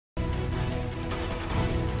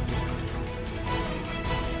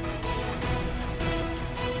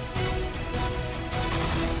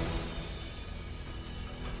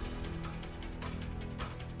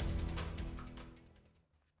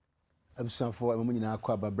I'm for a moment in our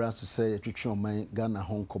brands to say, a my Ghana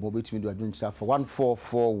home, come over to me to adventure for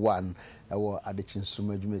 1441. Our Adekye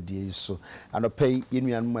Nsroma dear so, and I pay in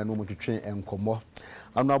me and my normal to train and come more.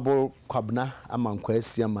 Honorable Kwabna among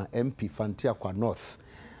Kwesiama MP Fantia Kwa North.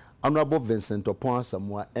 Honorable Vincent Opon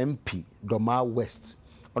Samoa MP Doma West.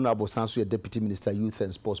 Honorable Sansu Deputy Minister Youth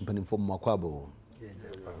and Sports Penning for Makwabo.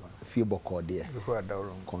 Fioboko dear.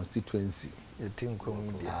 Constituency.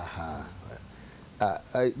 Aha.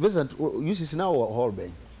 Vincent, you see now or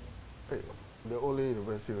Holbein? The only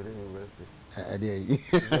university within university.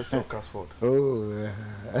 University of Casford. Oh.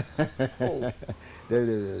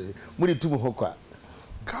 Mudi tumu hokwa.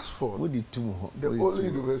 Casford. Mudi tumu ho. The only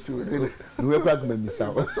university within it. We are back me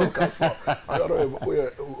so. Casford. I don't know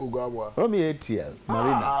where Ugabwa. From ATL,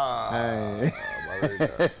 Marina.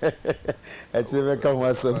 Marina. It's never come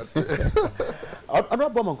awesome. I'm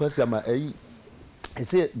not bomb question. I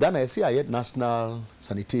say Ghana I see a National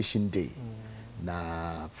Sanitation Day.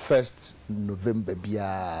 Na 1st November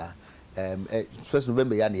bia 1st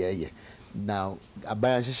November ya na ye. Now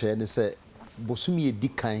aban hye ne say bosumi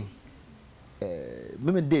edikan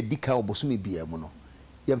memen dey edikan bosumi bia mu no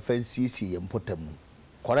yem fancy ye mpotamu.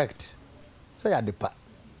 Correct? Say adepa.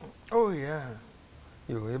 Oh yeah.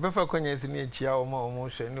 Yo, e be fa kwanya si na echia o ma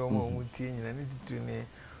hwe ne o ma tie nyina ne titu ne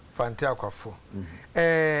Fante akwafo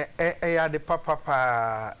ya de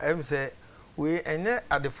papa say we enye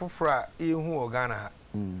ade fofora ehu ogana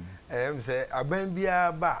say aban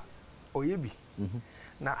bia ba oyebi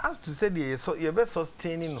na as to say the so ye be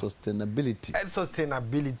sustaining sustainability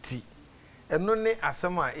eno ne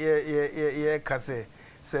asema ye kase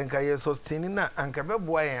senka ye sustaining na anka be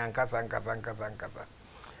boa ye ankasa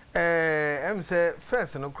say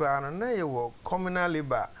first no kra no na ye wo communal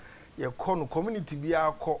labor ye kono community bi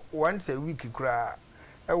akọ once a week kra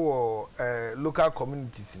ewo local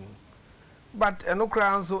communities ni but eno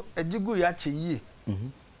kra nso ejigu ya cheyie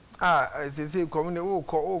say community wo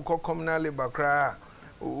communal labor kra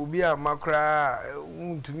obi a makra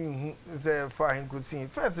untumi hu say fa hinkosin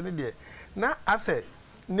first ni de na ase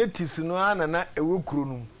natives no ana na ewo kuro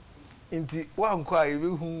no nti wa nko a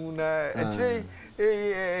yebehu na eche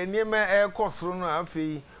niema ekosoro no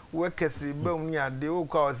afi workers bam ni ade o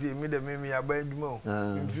kwa si mi de me aban adwuma o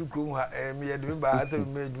nfi krom ha me ye de me ba asa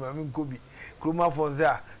me adwuma me nkobi kroma fonze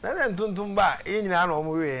a na ntontom ba e nyina na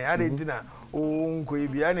omo we ade ntina o nko e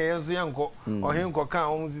bia na yenso yenko ohenko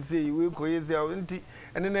kan omo sise we ko yeze nti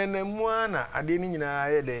ene na mu na ade ni nyina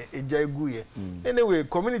ye de eja guye anyway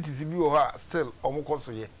communities bi wo ha still omo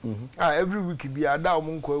koso ye every week bi ada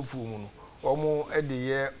omo nko afu mu no omo ede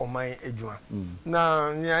ye oman adwuma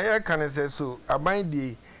na nya ye kan se so aban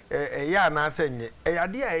die ya na senye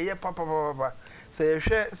ade a ye papa se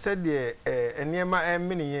yehwe se de enema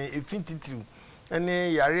emmene ye efintitiru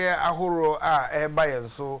ene yare ahoro a eba ye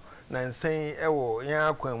so na nsen ewo yan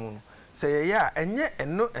akwan mu se ya enye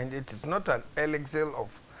eno and it is not an elixir of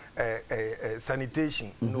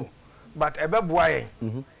sanitation no but ebeboa ye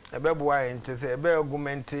nte se ebe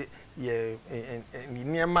argument ye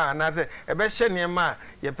niema na se ebe hye niema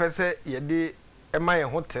ye pese ye de ema ye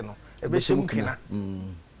hote no ebe hye mkina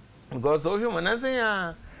because of human as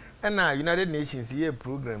ya na United Nations ye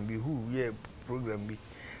program bi ye program bi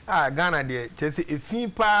Ghana de chese efin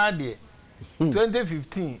pa de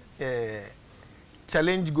 2015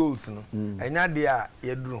 challenge goals no enya de a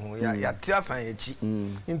ye duru ho ya tiasan ye chi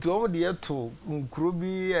into omo de to nkuro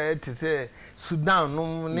bi te se Sudan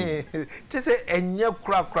no ne chese enye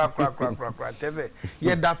kra chese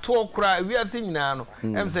ye dato kra wi ase nyina no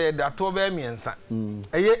em se ye dato ba miensa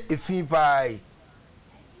eye efin pa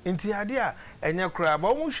inti ade a enye kra ba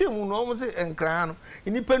omo hwemu no omo se enkra no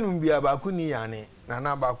nipa num bia ba ku ni yane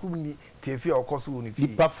na ba ku ni tefi okoso ni fi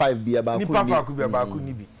nipa 5 bia ba ku ni nipa 5 bia ba ku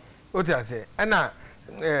ni bi o ti ase na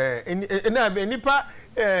nipa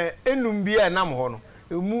enum bia nam ho no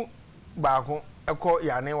emu ba ku eko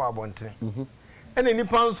yane wa bontene ena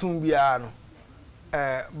nipa nsum bia no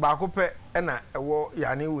ba ku pe na ewo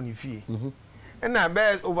yane wo ni fi ena be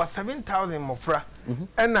over 7,000 mofra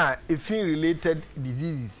ena efin related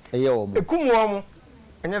diseases ekumu omo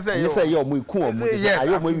enya say yo mo iku omo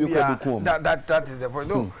ayo mo wi kwa iku omo that is the point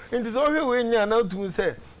no nti so hwe we nya na otum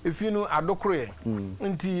say efinu adokro ye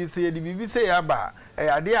nti say ye di bibi say ya ba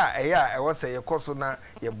ade a eya ewo say ye koso na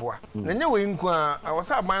ye boa na nya we nku a wo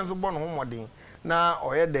say aban so bo no homoden na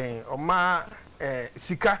oye den o ma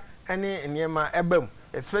sika ene niema ebam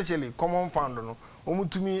especially common fund no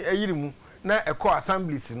omutumi ayirimu na eko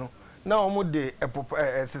assemblies no na omo de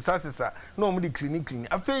sisa na omo de clinic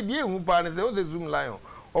afa die hu pa ne se o se zoom lion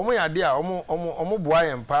omo ya de a omo boa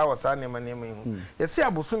empa o sa ne ma hu ye se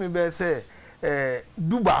abosomi be se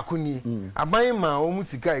duba kuni aban ma o mu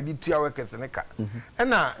sika edi tua workers ne ka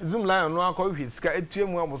na zoom lion no akọ hwe sika etua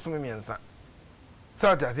mu abosom miensa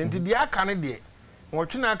south as enti dia aka ne de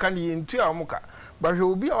wotwe na aka ne yentua omuka ba hwe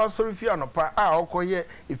obi a osori fi anopa a okoye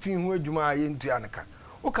efi hu adwuma a yentua ne ka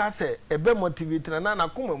o ka se ebe motivate na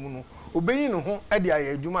koma mu no obeyi no ho ade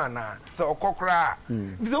aye adwuma na se okokora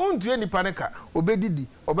bize wontua nipa ne ka obedidi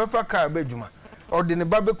obefa ka abadwuma ode ne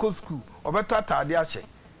babeko school obeto atade ahye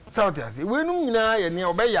south as wenum nyina ye ne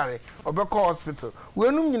obeyare obekọ hospital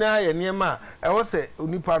wenum nyina ye ne ma e wo se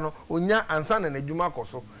onipa no onya ansa na adwuma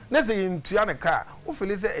koso na se yentua ne ka o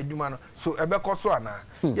fele se adwuma no so ebekọ so ana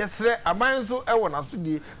yesre aban so e wo na so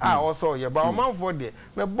die a wo so ye ba omanfo de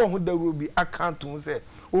me bo ho dawuro bi account mu se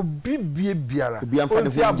obi bie biara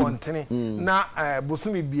osi abontene na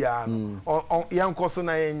bosumi bia no yankoso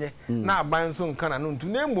na yenye na aban so nka na no ntu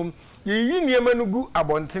na emom yeyi niema no gu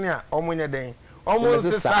abontene a omonye den omo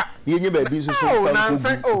sesa yenye ba bi so so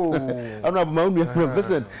honorable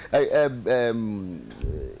President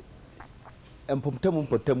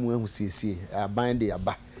empomtamu ehu siesie aban de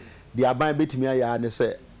aba de aban betimi aya ne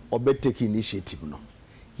se obetake initiative no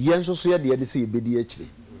yenso so ye de se yebedi akire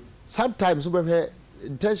sometimes we be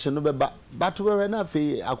intention no be but we na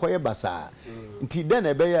fe akoye basa nti den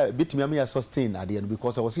e be ya betimi am ya sustain at the end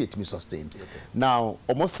because I was here to sustain now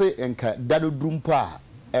almost say enka dado drumpa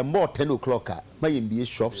and more 10 o'clock my MBA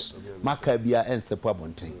shops maka bia ensepo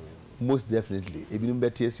abonten most definitely ebinum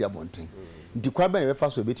betie si abonten nti kwa ben we fa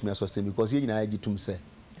so betimi sustain because ye nyina agitum say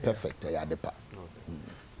perfect ya depa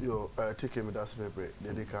yo take me das mebre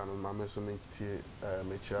de kan ma me so me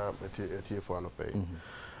mecha tie for no pay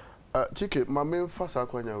Chike, my main first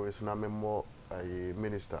akwanya we so na me mo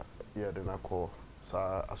minister here de na call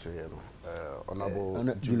sa asoyeno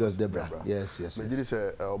honorable Julius Debra. Yes. Me jiri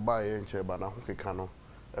se oba ye nche ba na ho keka no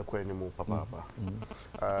ekwa ni mu papa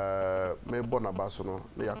me bo na ba so no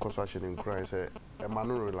na yakoso ahye ni nkran se e ma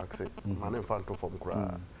no relax ma no infanto from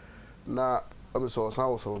kra na am so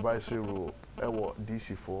san so ba se ru e wo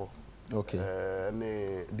DC4 okay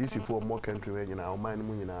ne DC4 more country we nyina o man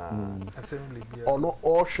mu nyina assembly bia ono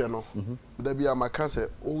o hwe no da bia maka se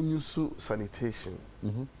onyusu sanitation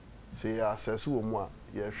se ya asesu o mu a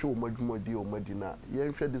ye hwe o madwumadi o madina ye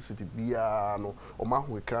hwe de city bia no o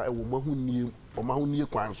mahweka e wo mahunnie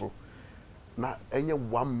kwan so na enye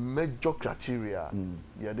one major criteria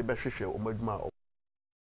ye de be hwehwe o madwuma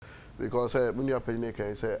because many opinion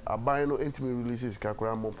can say aban no intimi releases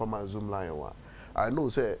kakra mo fama zoom line wa I know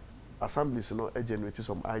say assemblies no generate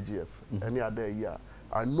some IGF any other year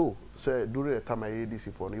I know say during the time I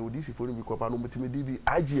DC4 no DC4 no be ko pa no mutimi DV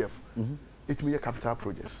IGF it me capital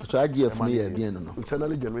projects so IGF no ye bien no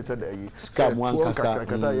internally generated scam one kasa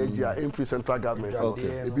kata ye free central government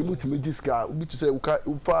okay e bi mutimi giska bi to say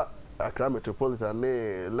ufa Accra Metropolitan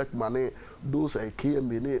ne Lekmane those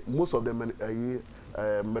KMB ne most of them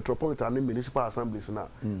metropolitan and municipal assemblies na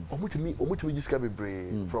omutimi giska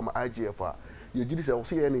bebre from IGF you did say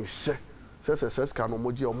say any says can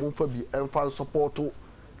omoji omfa bi emfa support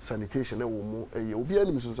sanitation e wo mu e obi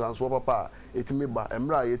ani misunsan so papa etimi ba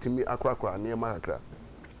emra yetimi akrakra ne ma kakra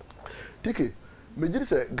tiki me did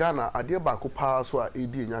say Ghana ade ba ko pa so a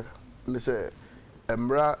edi nya ne say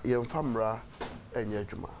emra yemfa mra enye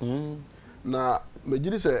adwuma na me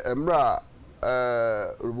did say emra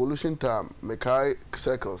revolution time mekai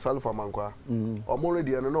circle salfa mankwa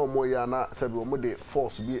already no omo ya na sabi omo de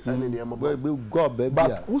force bi ene ne am we go baby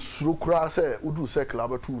but usuro kra say udu circle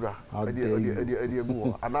abatura edi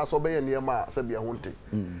egu ana so be ne ma sabi ahonte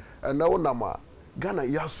and now na ma Ghana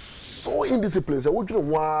ya so indisciplined say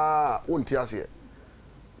wodwene wa onti ase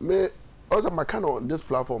me also makana on this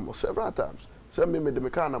platform several times say me de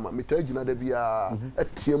mekana ma me tagina da bia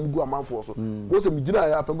atiem gu amanfo so wo se me gina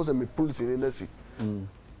ya pembo se me police ni nasi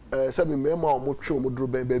say me mema o mo twe o mo dro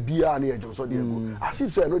ben ba bia na ejo so de ego asip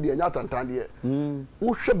say no de nya tantan de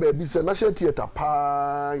wo hwe ba bi say national theater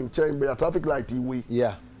pa in chain be traffic light we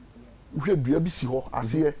yeah hwe dua bi si ho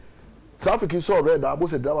ase traffic is so red abo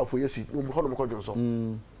se driver for yesi no mo ko jo so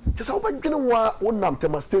kesa obadwene wa wonam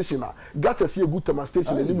tema station a gata se egu tema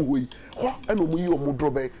station ani mu hoyi ho ena omu yi omu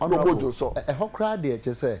droben no mojo so ho kra de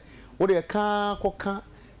kese wo de ka koka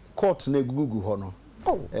court na egugu ho no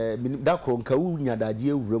da kro nka wu nyadaje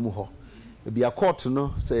ewurem ho bia court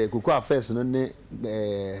no se koko affairs no ne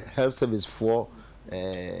health service for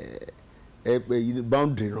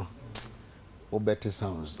boundary no better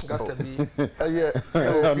sounds gata bi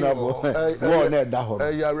wo na da ho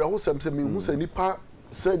ya re ho sem se me hu se nipa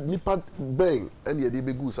said nipa bang and ye dey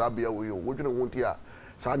be good sabia we yo wodwene wonti a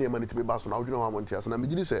sa na man timi ba so na wodwene ho wonti a so na me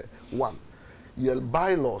gidi say one ye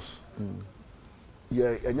bylaws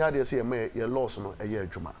they say your laws no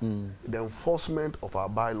juma. The enforcement of our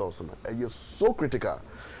bylaws no so critical.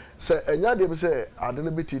 Say they say I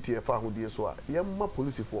don't be TTF who dear so ma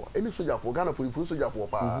police for any soldier for Ghana for you soldier for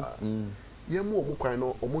pa. Mo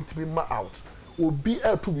no ma out. Obi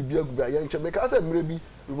to be a good young make as a maybe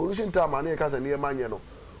revolution time and case near man no.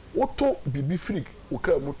 Oto bibi freak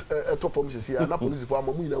okay to form here na police for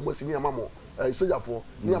amamu na mo senior mamo soldier for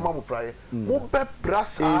near mamo prayer mo be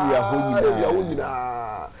brasa area ho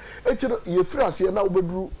nyina etiro ye France here na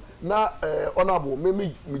obeduru na honorable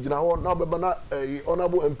me gina ho na obeba na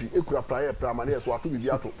honorable MP ekura prayer primary so ato bibi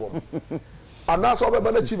ato form ana so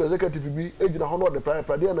obeba na chief executive bi egina ho no the prayer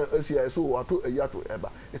na ACI so ato ato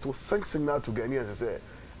eba it was send signal to Ghanaians say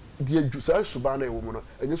the Jusa Subana woman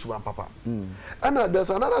and you Suban Papa. And there's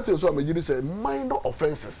another thing so I mean say minor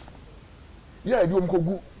offenses. Yeah, you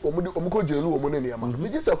go omko jelu omone ne ama. Me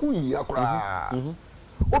just who yin akra.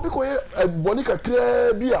 Obi ko e bonika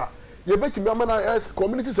kra bia ye betimi amana as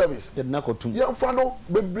community service. Ye na kotum. Ye mfa no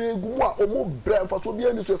bebre gumu a omo bre mfa so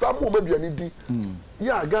bia ni so sa mo maduani di.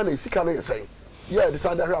 Yeah, Ghana sika no ye say. Yeah, the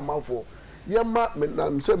sand ahwe amanfo. Yema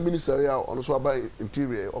na say minister ya ono so about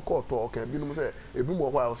interior okoto okay bi no say ebi mo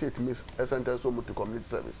hwa say etimi sentence so to community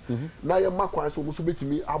service na yema kwan so mo so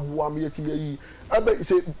betimi aboa me yetimi yi aba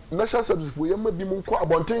say national service for yema bi mo nko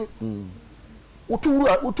abonten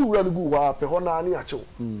utuwura no gu wa pe ho na ani achew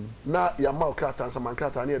na yama okrata nsaman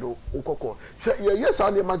krata na edo ukoko yes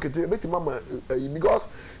ani market betimi mama because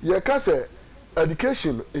ye ka say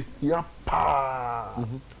education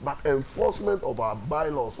but enforcement of our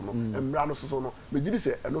bylaws no emra no so no me gidi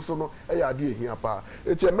say eno so no e ya de ehia pa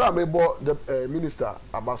eti emra me bo the minister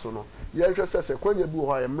abaso no ye hwe se kwanya bi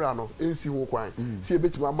ho emra no ensi ho kwan si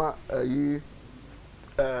ebetima ama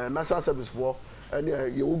national service for and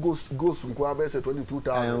ye goes nkwa be say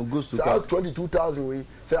 22,000 say 22,000 we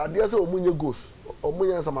say ade say omunye goes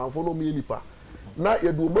omunye samanfo no me nipa na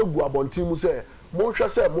ye do magu abontin mu say mo hwe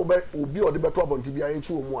say mo be obi ode beto abontin bia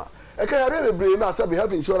enchi omu a e ka yare bebre na say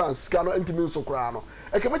health insurance ka no entimi nso kra no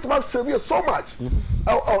e ka betima save so much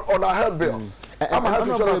on our health bill am health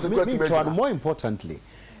insurance and more importantly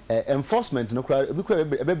enforcement no kra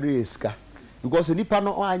bebre eska because nipa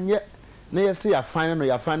no anye na ye say ya fine no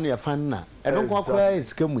ya fine na e don kwa kwa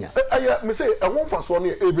eska mu ya me say e won faso no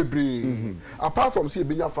e bebre apart from say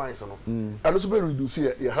benya fines no and so be reduce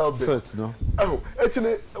your health bill first no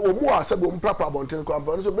etine omu asebe omu proper abonten kwa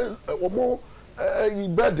no so be omu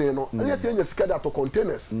burden no and yet you scared out of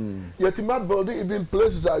containers yet in that building even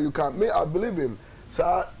places that you can may I believe in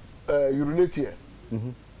sir urinate here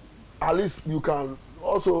at least you can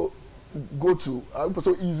also go to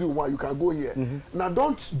so easy one you can go here now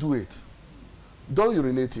don't do it, don't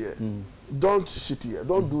urinate here, don't shit here,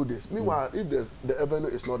 don't do this. Meanwhile if the avenue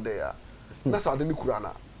is not there that's how the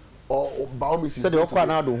kurana or biometrics so the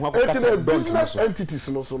okwa do what business entities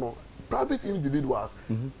no private individuals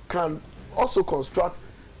can also construct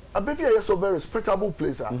a baby is a very respectable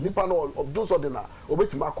place nipa no of those ordinary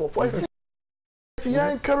obetima call for it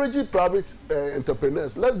encourage private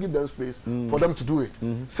entrepreneurs. Let's give them space for them to do it.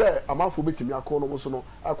 Say amafo betimi akọ no so no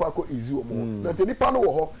akọ easy omo na te nipa no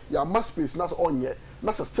wo ho ya ma space na so onye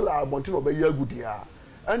na still abontin obeya agudia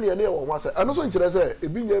and ye na wo ho say eno so nkire say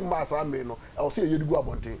ebi nye mass ame no I will say ye digu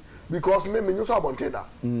abontin because me nyu so abontin da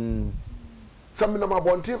some of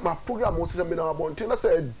my program was some of my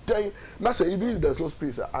say day na say even if there's no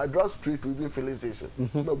space I drive straight to even filling station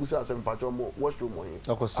no go say some patch more washroom mo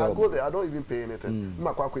I go there I don't even pay anything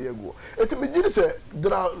ma kwa ye go it me say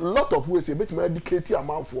there are a lot of ways you bet me educate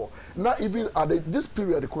amount for not even at this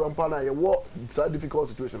period the kurampa na ye war it's a difficult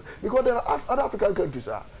situation because there are other African countries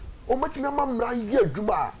o make me mamra ye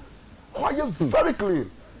adwuma why you very clean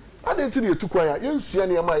I didn't see you to kwaya you nsia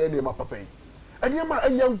ne ma ye ne ma papa and yama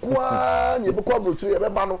enyankwa nye bokwa brotru ye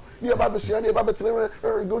beba no ye ba besua ne ba betre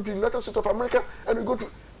go to United States of America and we go to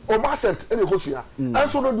Omasent and you go sua and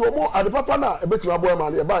so no do mo ade papa na e betuma boy ma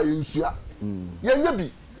ye ba ye nsua ye nya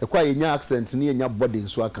bi e kwa ye nya accent ne ye nya body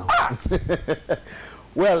nso aka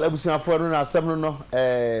well abusuafo no na asem no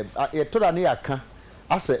ye to da ne yaka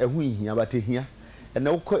asa ehu hia batehia ene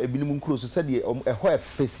wokọ ebinim nkuro so se de eho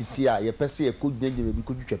efacity a ye pese ye ko gyagye bi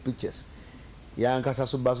ko twetwa pictures ya nkasa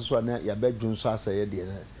so ba so na ya bedwun so aseye de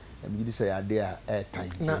na emgidi say ade a time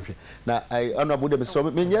na I honorable dem so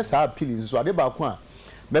me yes ha appeal so ade ba ko a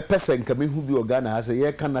me pese nka me hu bi organa ha say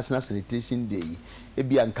ye kan national sanitation day e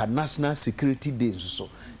bi anka national security day so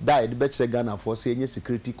da e be che Ghana for say nye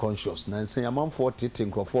security conscious na nsan amanfo tete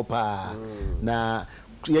nkrofo pa na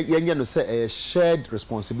yenye no say a shared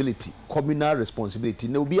responsibility, communal responsibility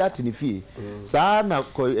na obi ati ni fie saa na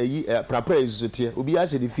prapra ezutie obi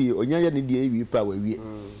ati ni fie onye ye ne die wi pra wa wie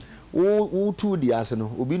wo tu di ase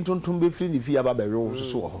no obi ntontom be free ni fi aba be wo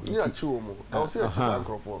so ho ya chi wo mo I say it's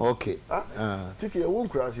microphone okay tiki e won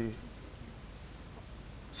krasi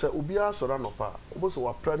se obi a sora no pa obo so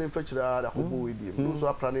wa prane fechira da ko bo we di no so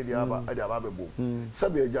aprane di aba e di aba be bo se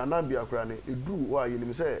be ja na bia kra ne edu wa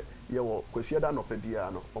yenim se ye wo kwasi da no pa bia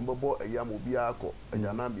no ombebo eyam obi akọ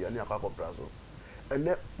ja na bia ne akọ prazo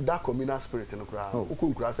and that communal spirit no kra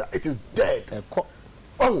okun kra say it is dead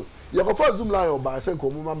oh you go for zoom line by say ko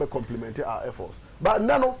mo ma compliment our efforts but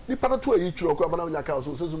nano ni para to yi chiro ko na nya ka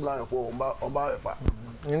so zoom line for omba efa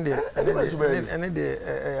inde ene de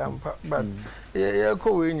ampa but ye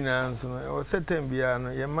ko we nyina nso o certain bia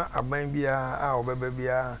no ye ma aban bia a obeba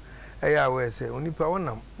bia eya we say onipa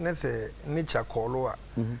wonam na say nature call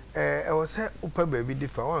a o say upa baby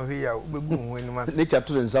differ one hwe ya obegu hu ani ma nature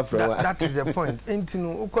to nsafra wa that is the point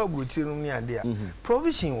entinu ukwa buruchiri no ni ade a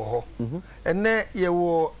provision wo ho ene ye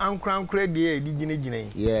wo ankra de edigina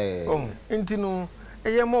yeah entinu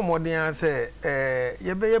eye momoden ase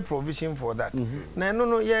ye be provision for that na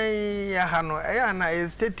no ye ha no na a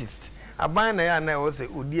statist aban na ya na o say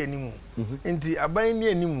odi animu enti aban ni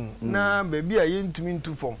animu na baby a ye ntumi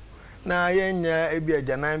ntu fom na yenya ebi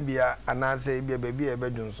ajanan bia anase ebi baby e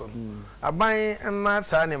bedunso aban na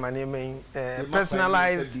sa ne manemen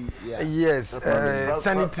personalized yes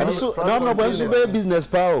sanitary no be business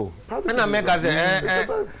power na make as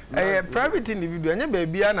private individual nya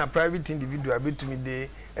baby na private individual betumi de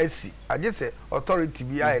asi agese authority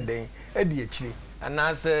bi aiden e de akire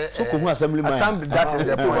anase so ko hu assembly that is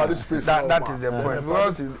the point that is the point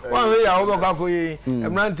because one way ya obo ka koyi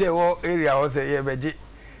emrante wo area wo say ye beje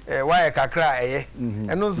why kakra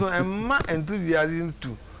and also enthusiasm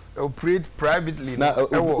to operate privately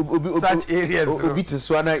such areas obi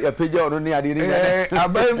tiswana ya peja ono ni ade ni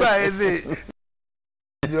abamba eze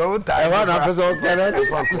you time one person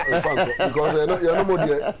because you know more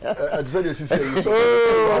at say you say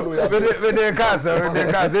we dey cast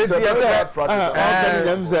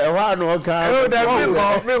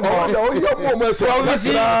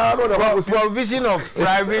provision of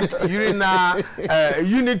private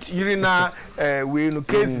unit urinal we no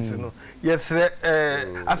cases no yes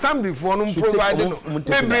assembly for no provide no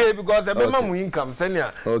maybe because e be ma income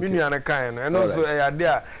senior union kan no and also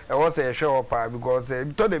there e was a show up because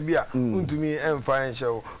to the bia untumi emfa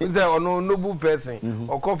show say ono noble person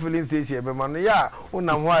or confidence station be ma no ya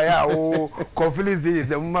unam ho ya o confidence station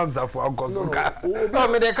the mam za for akoso ka no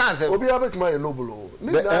me dey can say obi abet my noble oh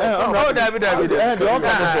David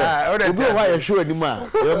obi ho ya show ani ma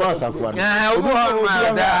e ma asafo obi ho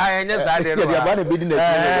ma da enye za de no ya ba na be di na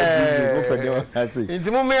and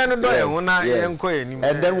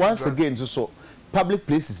then once again so public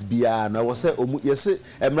places bia na wo say yes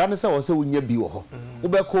emra ne say wo say wonya bi wo ho wo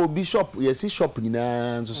be call bishop yes shop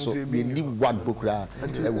nyina so we need one pokra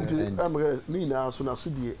ni na so na so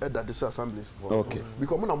die eda this assemblies for okay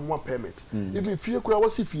because mo na mo permit even fie kura wo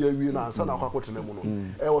si fie wi na ansa na akwakote na mu no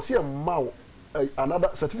wo say ma another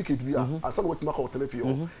certificate bi ansa na wo tuma ko tele fie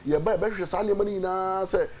ho ye ba hwe sa ne mani na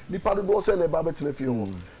say nipa do say na ba be tele fie ho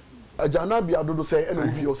Ajana bi adodo say and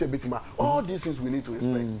if you say bitima all these things we need to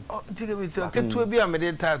expect. Oh, take me to be a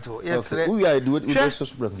medical title. Yes, we are doing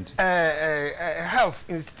it. Health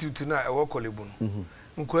Institute na e work olebun.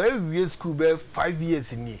 Nko we school be 5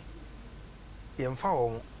 years ni. Ye mfa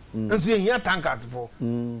wo. Nso ye hia tankers for.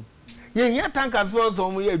 Ye hia tankers for so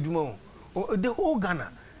mo ye adwuma o. The whole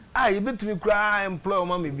Ghana. Ye betumi kura employ o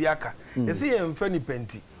ma me bi aka. Ye say ye mfa ni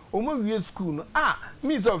penti. O mo we school no.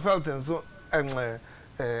 Minister of Health and so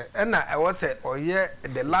and I was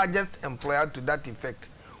the largest employer to that effect.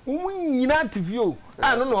 Nyina tifio.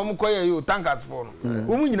 I don't know how much you tankers for.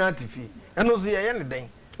 Nyina tifi. And also anything.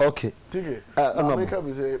 Okay. Tike. America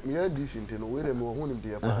be say me decent no we dem ho nim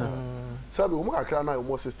dey pa. Sabi o mo akra na o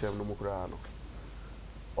mo system no mo kura no.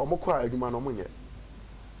 O mo kwa adwuma no mo nye.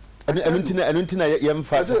 Enuntina yem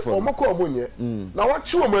fa for. O mo kwa o mo nye. Na wa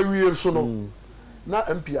chi o ma wie so no. Na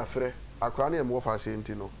MP afre akra na em wo fa se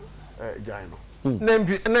ntino jai no.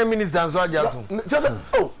 Na minister so ajato.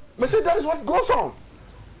 Oh, me say that is what goes on.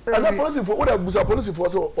 And that policy for what abusa policy for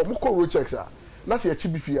so o mo call road checks na se achi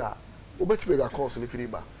bi fi a obeti be ga course ni firi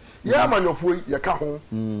ba. Ya manyofo ye ka ho.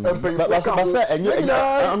 Empanyi ba say enye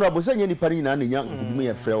honorable say enye ni pari na nya gudumu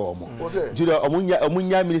ye frɛ wo mo. Judo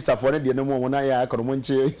omunya minister for ne de no mo na ya akoro mo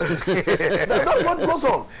nche. That's what goes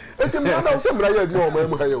on. Etim na say mra ye gbo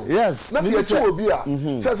mo ha yo. Yes. Na se achi obi a.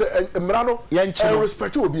 Say mra no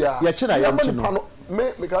respect obi a. Ye chi na ya nchi no.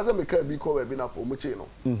 Me ka say me ka bi ko we bi na for mo chi no.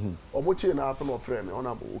 Omo chi na afa no frɛ me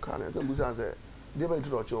honorable uka na dem busa say dey ba into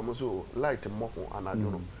do omo so light mo ho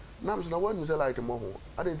anadwo no. Na me so na when you say light mo ho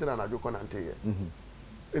I didn't tell na adwo ko na nte ye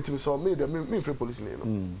Enti so me the me free police ni no.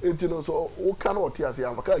 Enti no so o can or tia say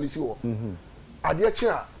amaka ni si wo.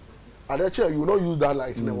 Adekye you not use that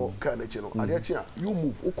light na wo can eche no. Adekye you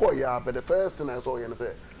move. O call ya but the first thing I saw you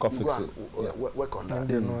say fix it. Work on that.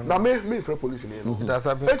 Na me free police ni no. It has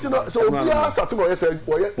happened. Enti no so obia start no say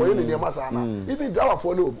oye ni niam asa na. Even driver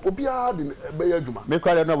for no obia de be ya adwuma. Me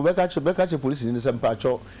kwale no be catch police ni say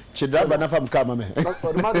mpacho che driver na fam car ma me.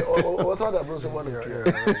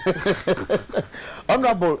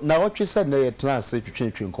 Honorable na what you said na ye trans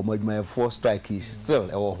twetwe nkomo adwuma 4 strike is still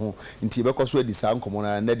e wo ho nti be koso adi sa nkomo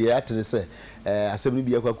na de ya say asem ni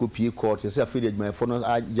bi akwa kopie court say afedi adwuma fo no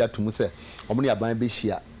agya tumu say omo ne aban be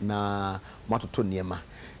hia na matoto niema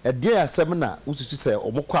e de asem na ususu say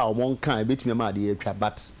omo kwa omo nkan betumi ma de atwa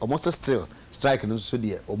but omo still strike no so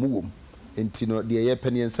de omo wom enti no de ye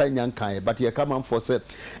pene nsa nyankan but ye come for say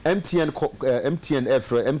MTN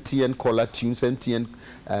caller tunes MTN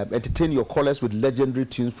entertain your callers with legendary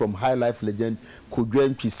tunes from High Life legend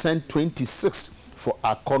Kodwantwi. Send 26 for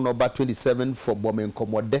Akonoba, 27 for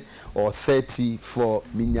Bomenkomode, or 30 for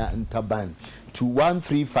Minya Ntaban to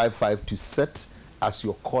 1355 to set as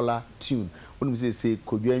your caller tune. When we say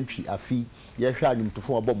Kodwantwi afi ye hwa anyum to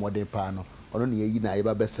form abomode pa no ono ne yi na ye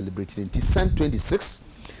ba celebrating. Send 26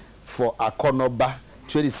 for Akonoba,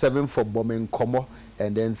 27 for Bomenkomo,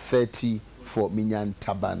 and then 30 for Minya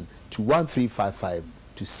Ntaban to 1355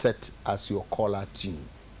 to set as your caller tune.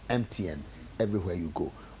 MTN everywhere you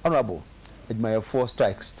go. Honorable, my 4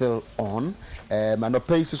 strike still on. And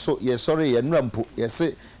pay so yes, sorry, and Rampo, yes,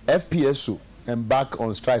 FPSO embark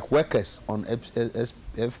on strike. Workers on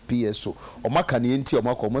FPSO. Or Makanienti or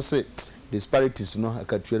Mako must say disparities, no, I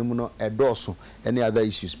can't tell you no, any other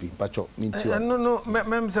issues being patcho. No,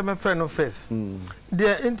 ma'am, my friend of face.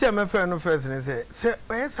 The inter my friend of face, and say,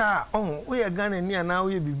 yes, we are gonna near now,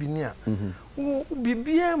 we be near.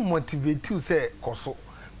 Be motivate to say, Koso,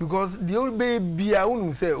 because the old baby, I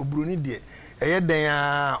wouldn't say, Obruni dear.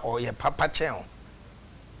 Or your papa channel.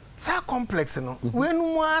 So complex, no. When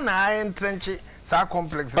one I entrench it, so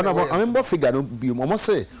complex. I remember figure no be almost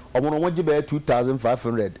say or one be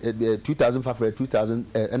 2,500, 2,500, 2,000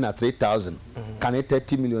 and 3,000. Can it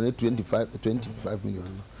 30 million, 25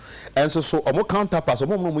 million? And so omo counterpass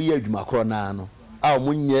omo no year adwuma kro na no. A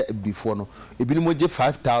omo nye before no. Ebi no mo je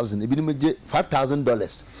 5,000, ebi no mo je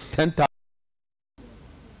 $5,000, 10,000.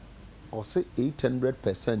 Or say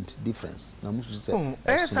 800% difference. Na musu say.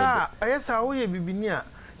 Yes, we bibinia.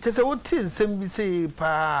 Just what things some say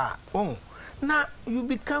pa. Now you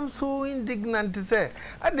become so indignant to say.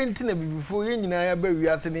 I didn't know before you na be we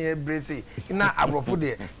are saying embrace. Na abrofo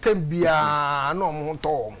de tembia no mo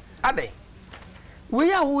to. Ade.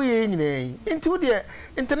 We are into the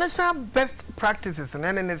international best practices and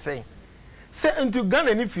anything. Say into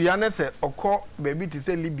Ghana if you say occur baby to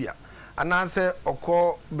say Libya. And answer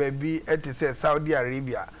oko baby et say Saudi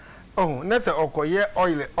Arabia. Oh, na say oko ye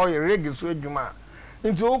oil rig so adwuma.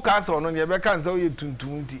 Into o castle no ye be kan say ye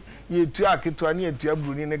tuntunti. Ye tu aketo na ye tu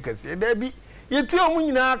abruni ne kase. Da bi ye tu omu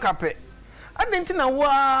nyina akape. Adenti na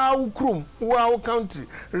wa ukrum, wa country.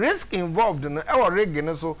 Risk involved no e wo rig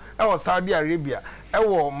no so e wo Saudi Arabia, e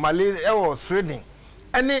wo Malaysia, e wo Sweden.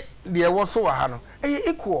 Ene de wo so wa ha no. E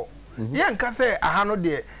equal. Ye nka say aha no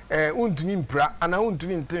de untumi mpra ana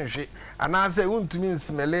untumi ntenhwe ana say untumi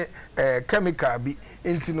nsmele chemical bi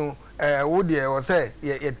entino wo de wo say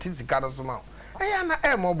ye tisika no so ma eya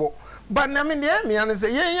na mobo but na me de me an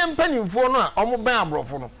say ye mpanimfo no a omo ban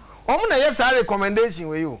abrofo no omo na ye sa recommendation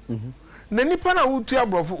we you na nipa na utu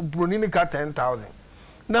abrofo broni ka 10,000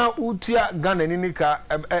 na utu Ghana ni ka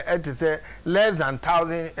et say less than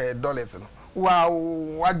 $1,000 no wow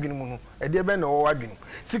wadwin mu no e de be na wo wadwin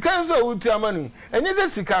sika nso utu amanu enye se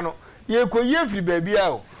sika no ye ko ye firi baby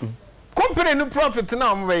a o company no profit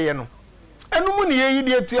na o be ye no enu mu ne ye yi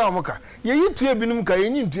de atu a o ka ye yi tu ebinum ka ye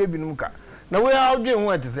nyi tu ebinum ka na we a odwen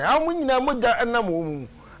ho atese a mu nyina moja na mo mu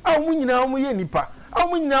a mu nyina mo ye nipa a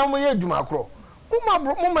mu nyina mo ye adwuma kro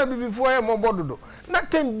mo ma bibifo ye mo bododo na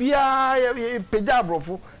tembia ye peja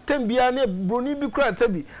abrofo tembia na broni bi kra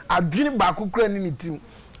sabi adwini ba ko kra ni ni tim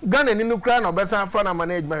Ghana ni no kra na obesa fa na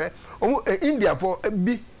management India for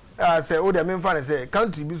bi say o de memfa na say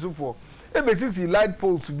country bi so for ebesisi light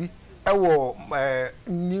poles bi e wo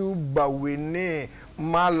New Bawene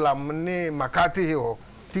Malam ne Makati Hill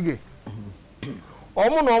tige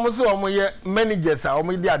omo no omo se omo ye managers a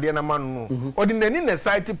omo di ade na manu no ordinary na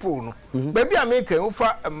site pole no baby America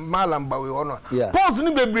ufa Malam Bawe ono poles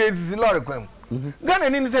ni bebre sisi lorry kwam Ghana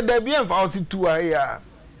ni say da bi emfa o si tu a ya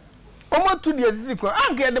omo tu di sisi kwa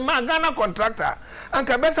anke de ma Ghana contractor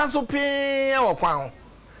anka besa so pe e wo kwa ho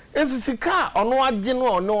ensu sika ono agye no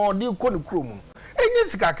ono de ko ne krom enye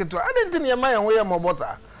sika keto ade nti ne ma ye ho ye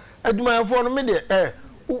mobota adwumayefo no me de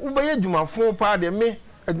ubeye adwumafo pa de me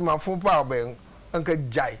adwumafo pa oben anka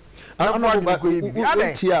jai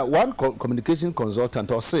one communication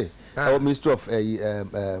consultant or say Minister of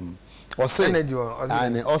or say energy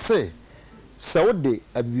or say so de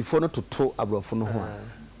abibifo no toto abrofo no ho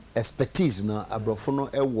expertise na abrofo no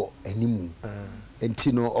ewo animu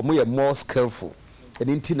enti no omo more skillful and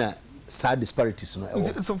enti na sad disparities no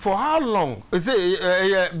ewo. So for how long is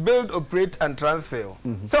it build, operate and transfer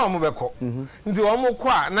so omo beko nti omo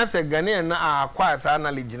kwa na se Ghanaian na akwa sa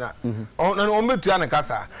knowledge na omo metua na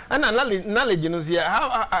kasa na knowledge no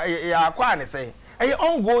ya akwa ne say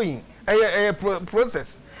ongoing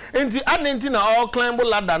process enti adenti na all climb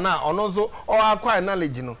ladder na ono so all acquire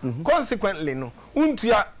knowledge no consequently no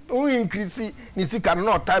untua increase ni sika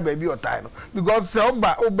no tie baby or tie no because se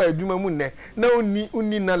oba adwuma mu ne na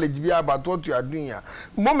uni knowledge bi about what you are doing ya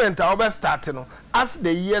moment oba start no as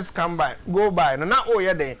the years go by no na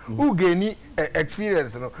oye den who gain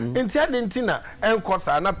experience no enti adenti na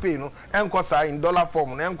enkosa na pay no enkosa in dollar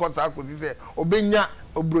form no enkosa akodi se obenya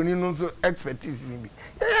obroni no so expertise ni bi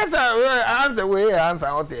yes answer we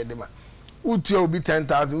answer what say dem utu obi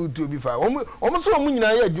 10,000 utu obi 5 omo so omu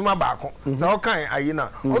nyina ye adwuma baako sa o kan ayi na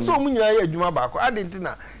o so omu nyina ye adwuma baako adenti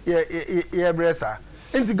na ye bresa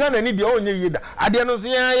enti Ghana ni de onye yeda ade no so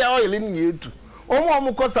ye oil ni yetu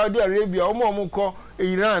omo ko Saudi Arabia omo ko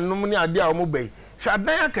Iran no ni ade a omo bai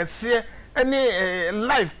hwadan akese any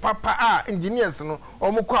life papa engineers no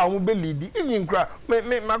omo ko omo be lead even kra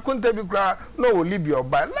me makonta bi kra no wo Libya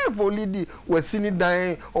oba life o lead wasini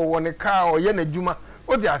dan o woni car o ye na adwuma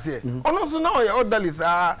o ti ase ono so na o ye orderly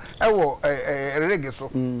sa ewo rege so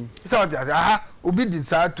so o ti ase obi di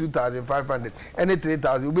sa 2,500 any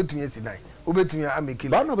 3,000 obetumi esi9 obetumi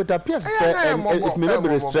amekile but no but appears say it may not be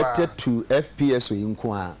restricted to FPS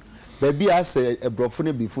inko a baby as a brofo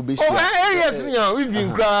ne before be share areas nya we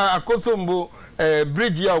bin kra akosombo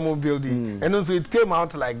bridge ya omo building and also it came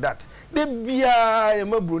out like that de bia e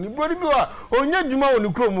mabroni broni bi wa onya djuma woni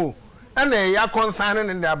kromo ana ya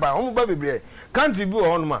concern ne aba omo ba bebre country bi wo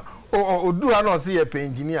honoma oduha na osi ye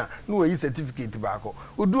engineer no we certificate baako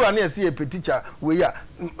oduha na esi ye teacher we ya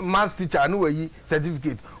maths teacher no we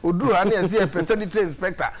certificate oduha na esi ye sanitary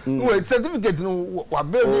inspector no we certificate no wa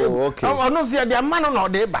build no see the man no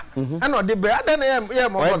dey ba and no dey ba adan ye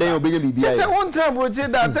mo why dey obenya bibia say one time bro che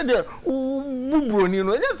da say the bubroni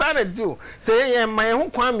no ye say na ti say ye man ho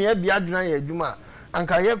kwa me adi adwuna ye adwuma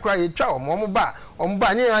anka ye kra ye twa omo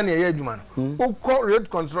ba nye ya na ye adwuma no ukọ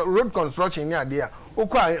road construction ni ade a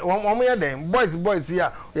ukọ omo ye den boys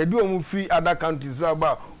here ye do omo free other countries so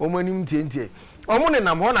about omo anim tientie omo ne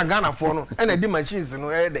nam ho na Ghana fo no e na di machines no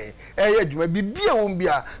e den e ye adwuma bibia wo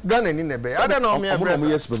bia Ghana ni nebe ade na omo ye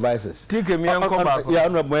omo supervisors tike me enko ba ya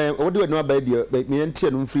no what do no ba dia me entie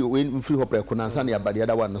no free hopper ko nansa na ba the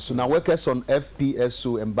other one so now workers on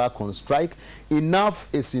FPSO embark on strike. Enough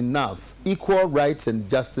is enough. Equal rights and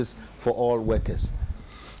justice for all workers.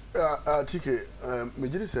 TK,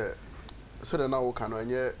 me say so that now can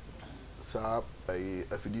anye sa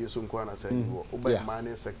FDA so nkwana say oba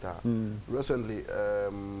mining sector. Recently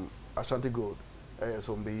Ashanti Gold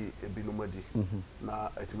so be binomadi na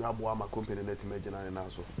etimi aboa ma company na etimi agina na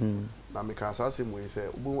so na me kan say mo say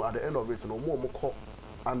at the end of it no mo ko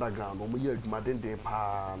underground omo ye adwuma den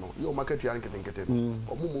pa no yo market ya nketenkete no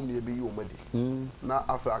omo mom ne be yi omadi na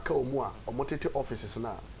afa aka omo a omo tete offices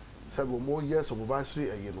na sabe omo ye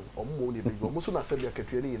supervisory ayi no omo mo ne be omo so na sabe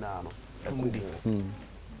akatua ni na no emudi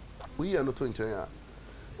we ya no to nchen ya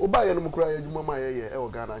oba ye no mukura ya adwuma ma ye e o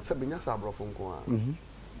Ghana sabe nya sa abrofo nko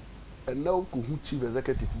a and now ku hu chief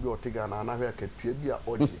executive bi o te Ghana na hwe akatua bi a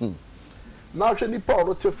oje na hwe ni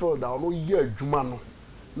Paul Tefel da no ye adwuma no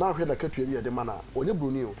na hwe da katua bi de mana onye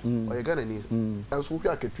broni o oye Ghana ni enso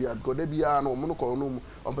hwe akatua because da bia no mo ko no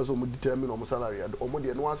o person mo determine o salary o mo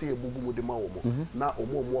de no ase ye bugu mo de ma wo mo na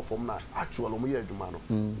o from na actual o mo ye adwuma no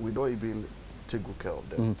we don't even take good care of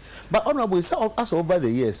them but honorable is as over the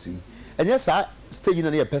years and yes stage na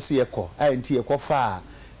ye pese ye ko anti ye ko fa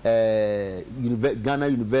Ghana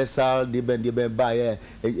Universal de ben buy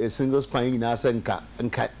a single spine in asenka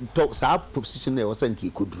talk sa position e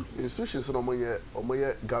wasanki kudu institutions no mo ye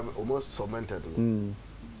government almost cemented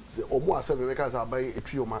say omo asebe make say buy a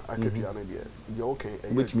trio ma akatua na de you okay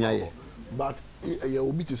which me aye but ye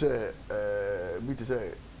obi to say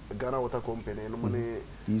Ghana Water Company no money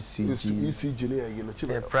ECG ne you know chief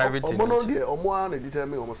private omo no de omo na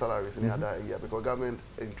determine omo salaries ni ada year because government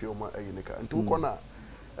entry omo ayinika and to corner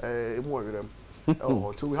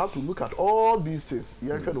so we have to look at all these things.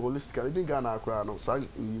 You can holistically even Ghana akra no san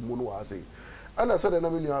in mono ase. And I said na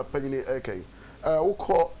me nua panyine okay. We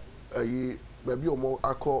call baby omo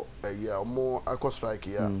akọ yeah omo akọ strike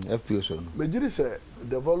yeah FPO so no me jiri say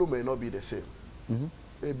the volume may not be the same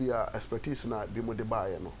maybe expertise na bi mo de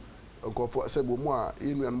bae no nkofo say bo mu a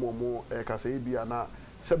enuan mo e ka say bi na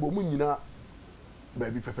say bo mu nyina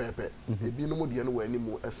baby pepepe ebi no mo de no wani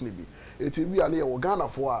mu esne bi eti bi na ye wo Ghana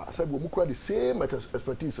fo a say bo mu kura the same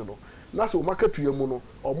expertise no na so market tuye mu no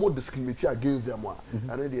omo discriminate against them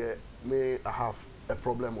and they may have a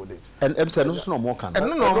problem with it. And MC no more can.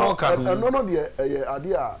 And no more can. And no the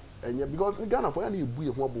idea because Ghana for any bu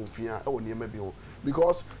ye ho bonfia e woni ema bi ho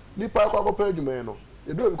because nipa kwa pay dwuma no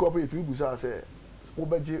e do bi ko pay people say say wo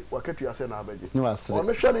beje waketu ya say na beje. No asre. O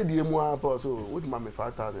me hwe ne die mu apa so with my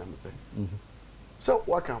 5,000 me pay. So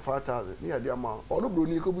what can 5,000? Near the amount. Or no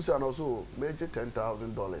bruni ko busa no so major $10,000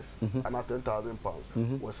 and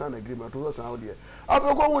 £10,000. Was an agreement to us out there.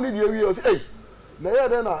 After ko woni die wi o say hey na ya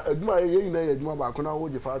den na aduma ye na ya aduma ba ko na wo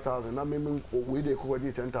je 5,000 na me we dey ko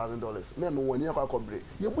je $10,000 na no woni akwa kobre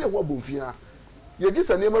ye bu ye ho bonfia ye ji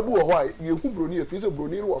sane ma bu wo ho a ye hu broni e fi se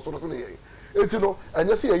broni no wo so so na ye eti no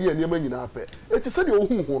anya se ye ne ma nyina pe eti se de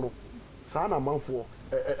ohu hu no sa na manfo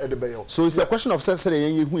de be yo so it's a question of sense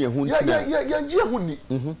ye hu ntina ye ji hu ni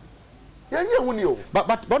ye ji hu ni o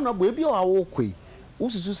but no bo e bi o awo koi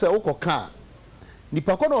ususu se wo koka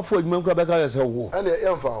nipa ko no fo adwuma nkura be ka se wo ene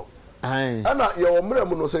ye mfa o ana ye o mre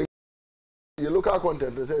mu no say ye local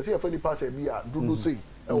content say fa ni pass e bi a dudu say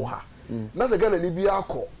e wo ha na se Ghana ni bi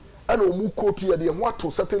akọ ana o mu quote ye de ho ato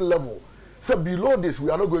certain level say below this we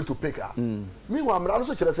are not going to pick her meanwhile mra no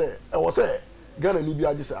so kire say e wo say Ghana ni bi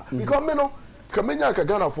agisa because me no kamenya ka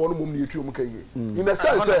Ghana for no mum ni etu mu ka ye in the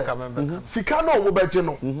sense say sika no mo beje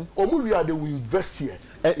no o mu wi ade we invest here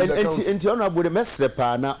enti honorable mesre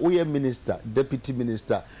pa na wo ye minister deputy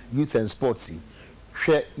minister youth and sports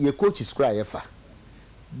hwe ye coach scra ye fa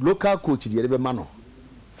local coach de be ma no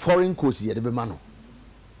foreign coach de be ma no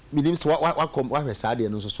minim so wa hwe sa de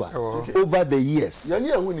no so a over the years ya ni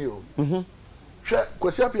ehun ni o hwe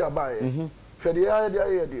kwasi apia ba ye hwe de ya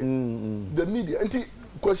de the media enti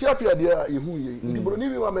kwasi apia de ya ehun ye enti broni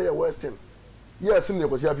bi ma me ye western yes ni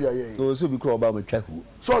kwasi apia ye so so bi kro ba ma twa hu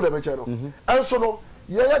so de be che no enso no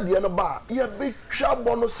ye de no ba ye be twa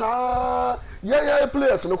bono sa ye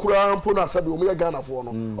players no kura ampo na sabe o me Ghana fo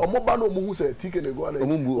no o mo ba no mo hu se tike ne go na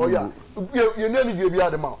o ya ye ne ni bi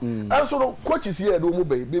ade ma enso no coaches ye do mo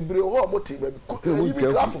be bebre ho mo te be yi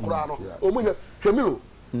bi craft kura no o mo nya hwe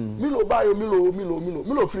Milo ba yo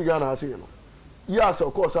Milo free Ghana ase no yes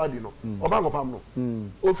of course adi no o ba ngopam no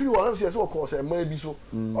o free one say of course e man bi so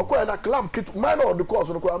o ko na club kit man of the course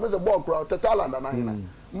no kura me say ball kura talent na hina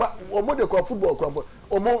ma o mo de ko football kura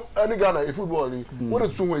o mo any Ghana e football ni wo de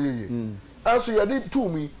tun ye aso ye di to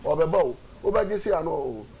me o be ba o ba je say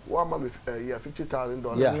ano wa ma me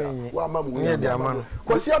 $50,000 wa ma mu de amano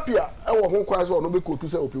Kwasi Apia e wo ho kwa so no be ko tu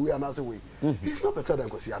say opewe ana say we he's not better than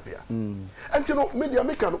Kwasi Apia and you know media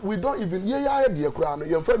make we don't even ye ya de kura no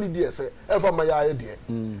ye fa ni de se e fa ma ya de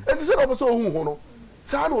e ti say no so hu ho no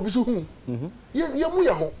sa na obi so hu ye mu ye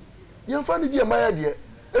ho ye fa ni de ma ya de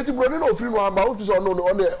e ti broni no ofiri no amba o tu so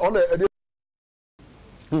no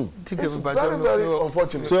it's very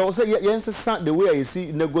unfortunate. So I say yes, the way I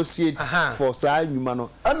see negotiate for say nyuma no.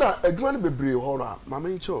 Ana adwuma no bebre ho no mama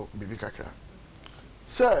ncho bibi kakra.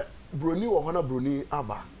 Say broni wo ho na broni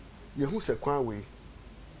aba. Ye hu se kwan we.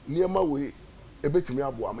 Niema we ebetimi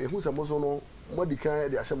abo am. Ye hu se mo so no modi kan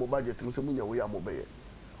de ahye mo budget no se munya we amobeye.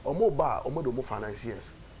 Omo ba omo do mo financiers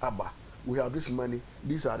aba. We have this money.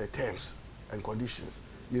 These are the terms and conditions.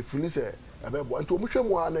 Ye feel say abebo nto mo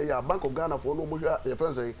hwemu ana ya Bank of Ghana for no mo hwa ye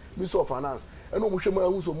friend say Minister of Finance eno mo hwemu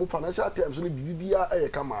ahu so mo financial terms no bibia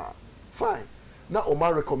kama fine na o ma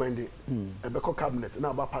recommend ebeko cabinet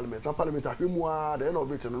na ba parliament na parliament ahwemu a the end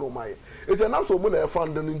of it no my it's an so mo na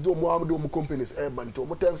fund no ndo mo am do mo companies ban to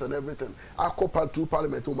mo terms and everything akopa through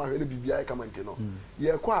parliament o ma hwe no bibia kama ntino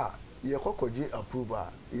ye kwa ye kokoje approval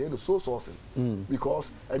ye no so sourcing because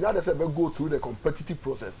and you say go through the competitive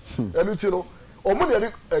process enu ti no omo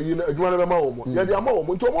ne adwuma na be ma omo ye de ama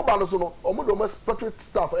omo nti omo ba no so no omo do patriot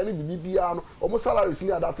staff any bibia no omo salaries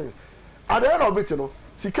ni other things at the end of it no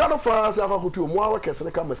sika no France afakotu omo awa kese ne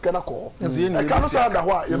ka meska na ko e ka no sa da ho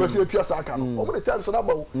a ye be se atua sa aka no omo the times na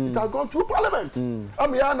ba it has gone through parliament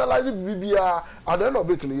am ya analyze bibia at the end of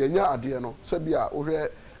it no ye nya ade no se bia wo hwe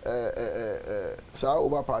sa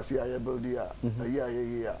overpass ya ye build ya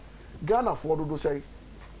ya Ghana for do say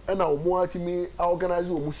e na omo atimi organize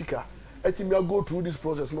omo sika etimi go through this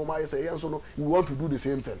process no my say so no we want to do the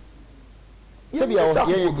same thing se bia ye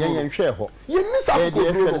hwe ho ye ni sa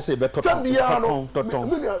ko say better to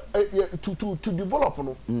develop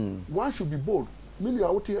no one should be bold mini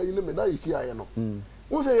out here in me na isi aye no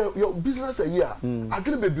won say your business a year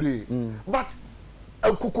adwene bebre but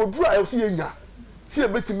kokodru a see enya see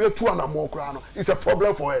betimi atu anamo kra no is a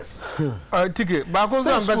problem for us tike ba ko so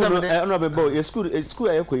ambassador no be boy school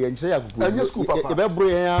aye ko yen say akuku school papa e be bro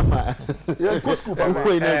yen ama yen ko school papa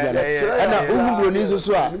ko ina gana na ohumbroni so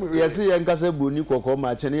so a yesi yen kasa broni kokko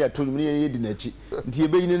ma chene ya tonum ne ye di nachi nti e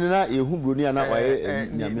be yin na ehumbroni ana waye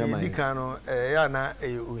nyame ma dika no ya na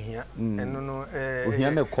ohia eno no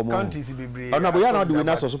ohia na komo counties bebre ona bo ya na de we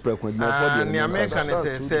na so prekwan na for the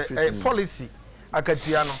American say policy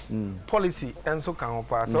akatia no policy enso kan ho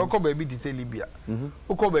pa so ko ba bi ti se Libya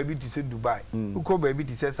uko ba bi ti se Dubai uko ba bi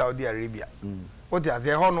ti se Saudi Arabia o ti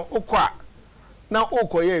ase ho no uko a na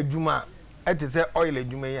uko ye adwuma e ti se oil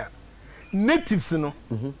adwuma ya natives no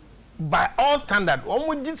by all standard o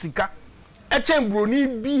mo gi sika e chembroni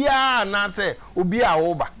bia na se obi a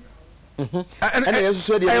wo ba and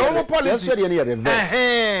yesu de yesu de ne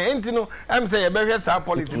reverse ntino am say ye be hwe sa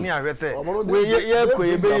policy ni ahwe say we ye ko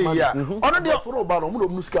ye be ya ono de foro ba no mo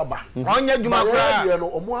no sika ba onya djuma kra no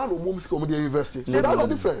omo ha no mo sika omo de university so that's the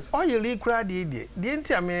difference oyiri kra de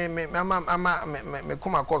ntia me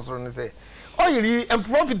koma kosoro ne say oyiri and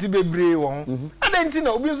profit bebre wo adenti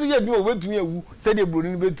na obi nso ye djuma obetumi ewu say de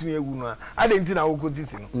broni betumi ewu no adenti na wo ko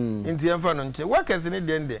sisi no nti emfa no nche workers ne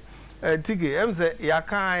de tike em say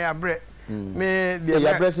yaka ya bre me de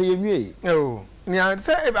ya bre say yenwie oh ni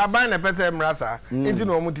say aban na pese mrasa nti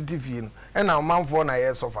na omo titi fie no e na omanfo na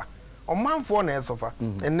ye sofa omanfo na ye sofa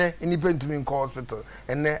enne inipa ntumi nko hospital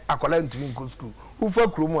enne akola ntumi nko school ufa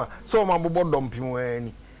kromu a so omabobọ dompim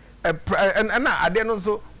ani na ade no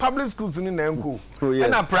so public schools ni na nko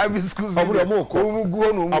na private schools omo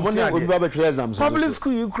go no omo exams public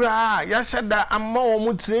school you cry ya shada amma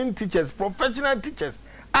omo trained teachers professional teachers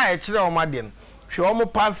a kire omo ade no hwe omo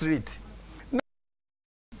pass rate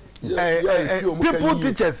people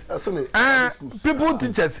teachers people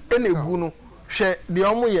teachers enegu no hwe de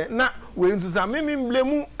omo ye na we nsusa memi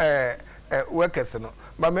blemu workers no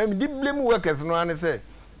but memi di blemu workers no an say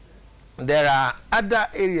there are other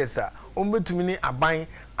areas ombetumi ni aban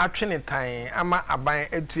atwene tan ama aban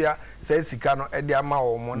etua say sika no e de ama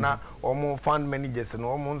omo na omo fund managers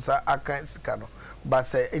no omo nsa aka sika no but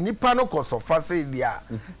say enipa no koso fa say dia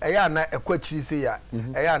eya na ekwachiri say ya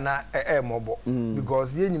eya na mobo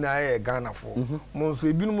because ye nyina ye Ghana for monso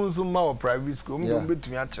ebinum nso ma o private school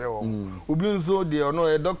ombetumi a kire wo obi nso de ono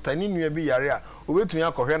e doctor ni nua bi yare a obetumi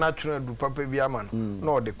akohwe na twene adu papa bi ama no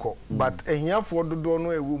na o de ko but ehiafo dodo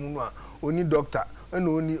no ewo mu no a oni doctor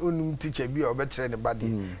ena oni teacher bi o be kire ne bade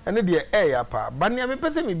ene de ya pa ba ne me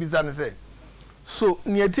pese me bisa ne say so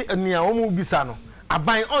niati nia o mu bisa no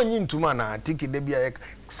aban onyi ntuma na tiki de bia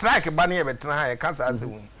strike ba ne ye betena ha ye kasa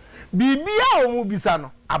azemu bibia o mu bisa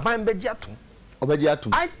no aban beji atum obeji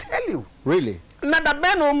atum I tell you really na da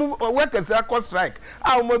ben o mu workers akọ strike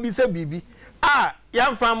a o mu bisa bibi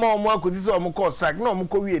ya mfa ma o mu akoti so o mu call strike na o mu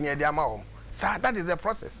ko wie ne de ama o sir that is the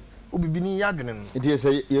process obibi ni yadwene no it is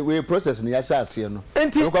a process ni ya sha ase no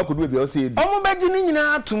o kwa kudu bia o se edu o mu beji ni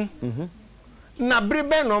nyina atum na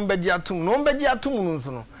brebe no beji atum no beji atum no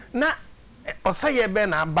nso no na osaye be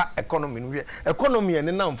na aba economy no economy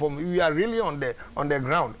ene na form we are really on the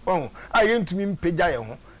ground ayentumi mpeja ye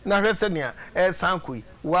ho na hwese ne sankoi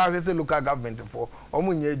wa hwese local government for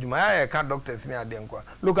omunye adwuma ya ka doctors ni ade nkwa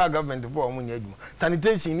local government for omunye adwuma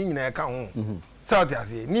sanitation ni nyina ka ho south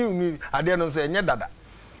ase ni ade no so enye dada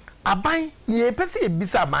aban ye pese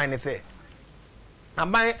ebisa aban ne se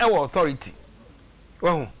aban e authority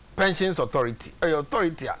pensions authority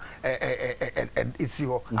authority isi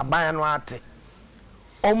ho aban no ate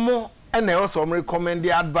omo na also recommend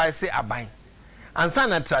the advice aban ansa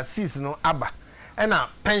na trustees no aba na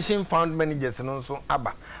pension fund managers no so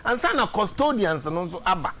aba ansa na custodians no so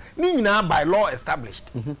aba ni nyina by law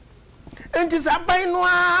established and this aban no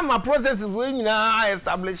ma processes we nyina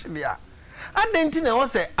established there adenti na wo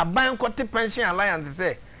say aban kote pension alliance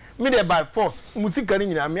say me dey by force musika ni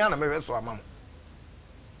nyina me ana me hwe so amam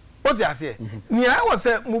what you say ni I was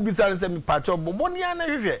say mu bisa say me pacho bobo ni ana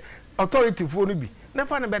hwehwe authority fo no bi na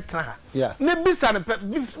fa na betra ha ne bisa no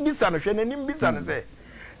hwe na nim bisa no say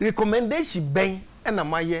recommendation ben na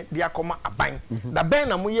maye de akoma aban da ben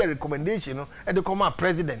na mo ye recommendation no e de koma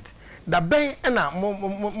president da ben na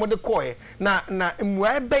mo de koe na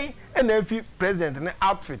muai ben na afi president na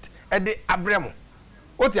outfit e de abremo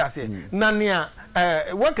what you say na nia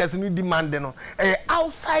workers no demand no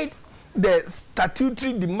outside the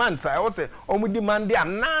statutory demands I was say omo demand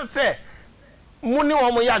and na say money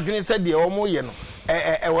omo ya adwene say de omo ye no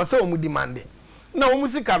was say omo demand na omo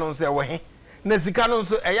sika no say wo he na sika no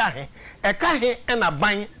so ya he ka he na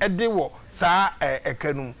ban de wo saa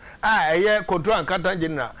ekanum ye control and account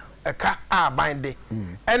general eka a bande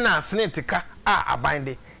ena senate ka a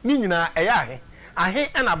abande ni nyina eya ahe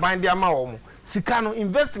ena bande ama wo sika no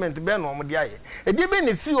investment be no mo de aye e de be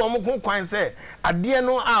ne si wo mo kwan se ade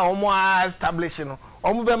no a wo mo establish no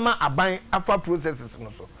wo mo be ma aban afa processes no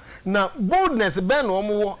so na boldness be no wo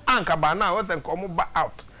wo anka ba na wo se nko mo ba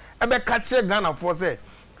out e be ka che Ghana for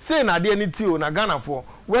say na ade ni ti o na Ghana for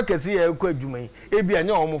we kesi e kwa adwuma e bi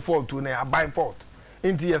anya wo mo fault na aban fault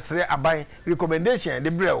inti yesre aban recommendation de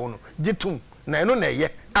bre wo no gitum na eno na ye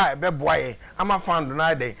a be boaye ama fund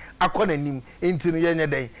na dey akọ nanim inti no yenye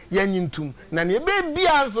dey yenyintum na ne be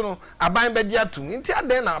bia nso no aban be dia tum inti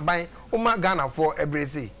aden na aban o ma Ghana for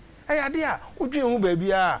ebrese ade a odwen hu ba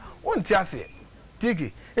bia wonti ase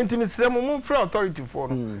tiki inti misrem mo free authority for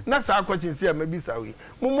no na sa akọchin se amabisa we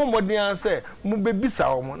mo modern answer mo be bisa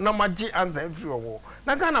wo na magye answer free wo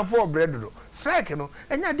na Ghana for bread do strike no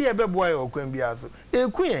enya de e be boaye okwan bia so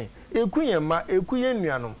ekuyen ma ekuyen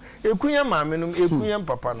nuanom ekuyen maamenom ekuyen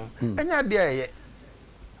papanom enya de eye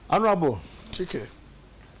honorable chike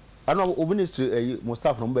honorable minister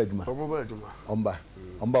Mustafa no mba adwuma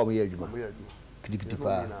omba o ye adwuma kitikiti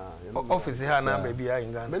pa office ha na ba bia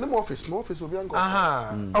in Ghana me office obi anko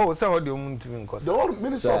aha oh say what do you ntumi nko the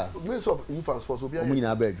minister of youth and sports obi omo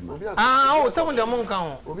nyina ba adwuma oh say what do you nka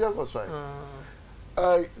ho obi anko strike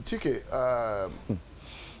chike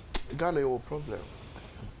Ghana有 problem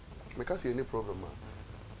because any problem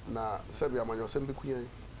na sabi amanyo sembe kunyan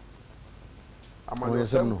amanyo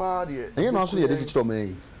sempa de enye na so ye de tichiro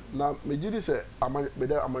man na mejiri se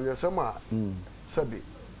amanyo sema sabi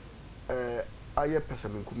aye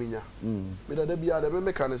pesem nkuminya me da bia da be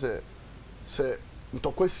meka ne se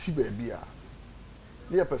ntokwa si ba bia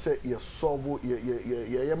ne pese ye solve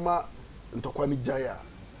ye ma ntokwa ni jaya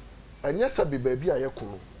enye sabi ba bia ye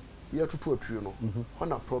kono ye tutu atuo no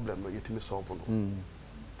hona problem no yetimi solve no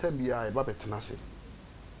tambia e ba betenase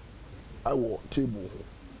awo table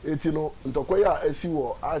eti no ntokwa ya asi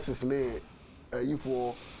wo access ne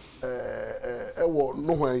yifo ewo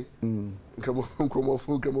no hwan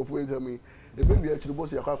nkromofo ejami ebe bia chiri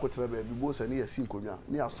boss yakwa kwetera ba bi boss ne yasi nkonwa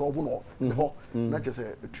ne ya solve no ne ho na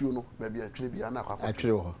chese atuo no ba bia twere bia na akwa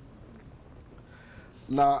atwere ho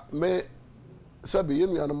na me sabi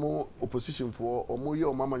yenu ya no opposition for omoye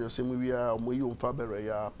o mama nyosem wia omoye o mfa bere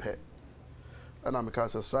ya pe ana me ka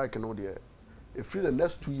strike no de if free the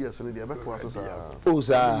next 2 years in the before so oh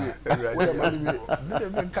sir where money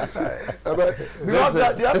me kasa because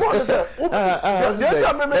the other say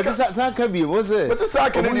the sa ka bi mo say but say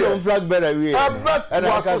can the flag better we and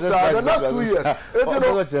the next 2 years you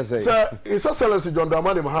know so it's excellence John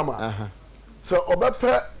Dramani Mahama so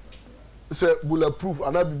obepe say bulletproof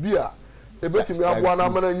and bibia ebetimi aboa na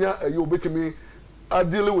mananya e obetimi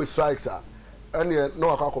dealing with strikes and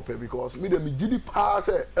no akakope because me dem gidi pass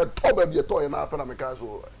e to ba bi e to na apena me ka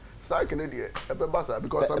so strike ne de e be basa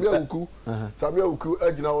because Samia Uku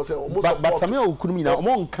agina wo say almost but Samia Uku mi na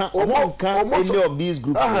omo nka any of these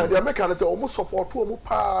groups they make can say almost support omo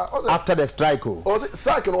pa after the strike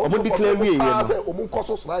strike no omo declare we no say omo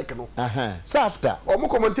nkoso strike no so after omo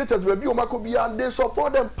commentators be omo akobia they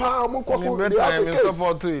support them pa omo nkoso they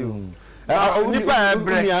support you nipa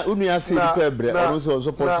ebre unu ase nipa ebre also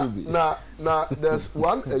support you na there's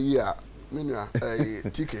one a year minua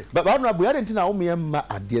TK but honorable ya didn't na o me ma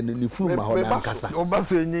ade no ni funu ma ho na nkasa o ba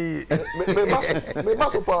so enyi me ba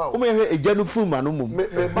so pa o me hwe eja no funu ma no mum hwe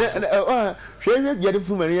eja no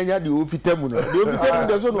funu ma nya de o fitamu no de o fitamu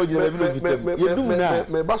de so no ojira bi no fitamu yedum na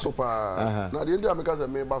me ba so pa na de ndi ameka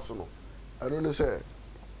me ba so no eno ne say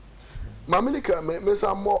maminika me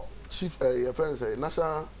say mo chief your friend say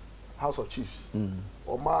National House of Chiefs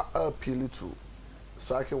or ma appeal to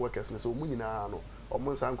striking workers so omu nyina no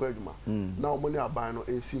omu san kwa adwuma na omu ne aban no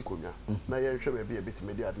ensi nkonwa na ye hwe be bia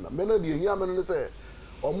betime dia adna me na de ehia me no say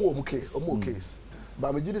omu case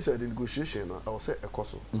ba me gidi say the negotiation no I will say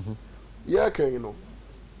ekoso ye kan no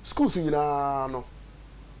schools nyina no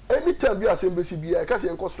anytime bi asembesi bia ka say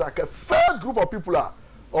enko strike first group of people are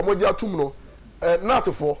omu dia tum no not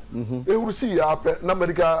for ehuru si ya pe na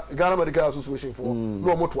Ghana Medical Association for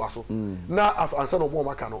no mo to aso na ansa no mo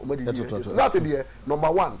maka no o madi that dey number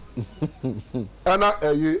 1 ana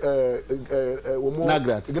omo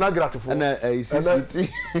Nagrat for na CCT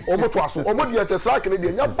o mo to aso o mo dey strike ne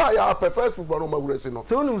dey nya ba ya pe first people no ma wuresi no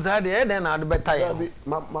so unum za dey den na better ya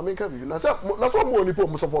ma me ka bi na so mo ni po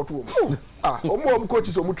mo support wo o mo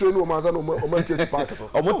coaches o mo train o ma za no o ma chase part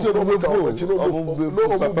o mo to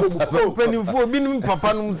no binim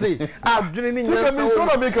papa num say adwene ni nya mi so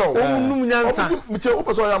na make o num nyansa mi che o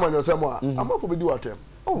person ya manyosem a amafo be di watem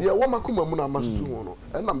de wo makuma mu na masusu ho no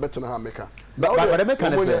e na mbetena ha meka but they make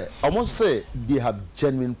can say almost say they have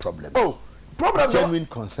genuine problems problem genuine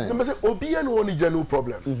concerns. Number say obi and only genuine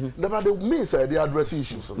problems. Never the means they address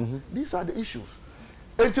issues. These are the issues.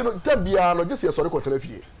 And you know, tebia no just sorry ko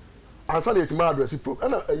telefie. Answer the ma address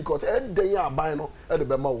problem. And you cause day ya buy no e de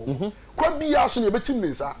be ma wo. Kwa bia so ne be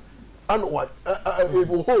chimnesa and what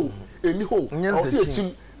ho any ho. O see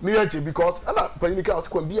chim near because ana panika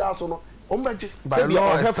kwa bia so no by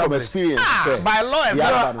law have from experience by law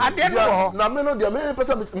I didn't know na me no dia me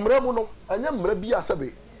person mra mu no anya mra bia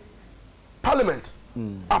sabe parliament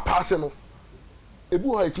a pass no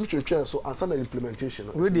ebu ha itimi so answer na implementation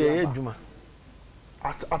we dey adwuma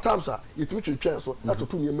at times it itimi so that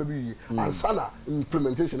to me maybe answer na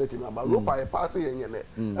implementation etimi about rope by pass yenye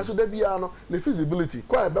ne so da bia no the feasibility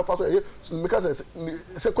kwa be fa so because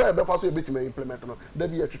say kwa be fa so e betimi implement no da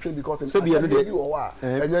bia twetwe because say bia no dey wa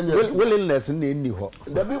willingness na enni ho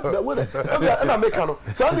da bi na make no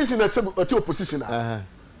so this in a opposition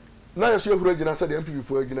na yeso ehuru agina say the MPP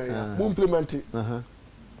for agina ya mu implement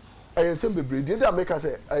ayen sem bebre dey make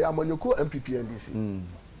say amanyoko MPP NDC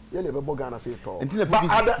ye ne be Ghana say to but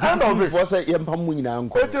at the end of it for say ye mpam mu nyina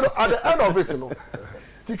nko at the end of it no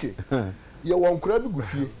tiki ye won kura bi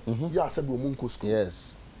gufie ye asabe omu nko school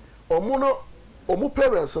yes omu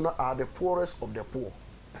parents no are the poorest of the poor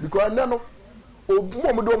because na no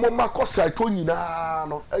omu do omu makosa to nyina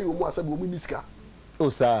no ayo omu asabe omu niska oh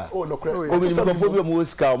sir oh no credit o mi ko phobia mo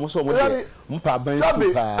ska mo so mo de mpa ban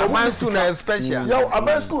school pa man school na special yo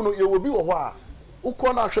aban school no ye will be wo ho a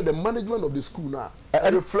uko na hwe the management of the school na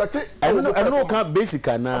reflect I know can basic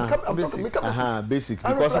na basic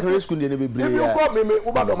because secondary school dey be brave if you call me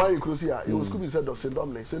wo ba do man inclusive here your school be said St.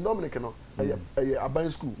 Dominic no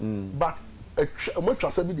aban school but mo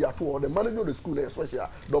twa say be the ato the management of the school especially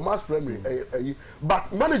Domas primary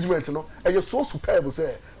but management no so superb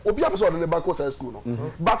say obi afso on the back of school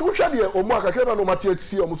no but wo hwe de omo akakra no mate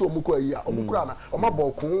ati omo so omo ko ayi a omo kura na omo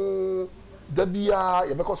bokun da bia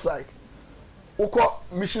ye be ko strike uko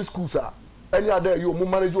mission schools are any other you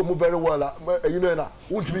manage you very well you know na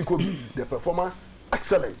won't be the performance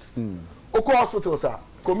excellent uko hospitals are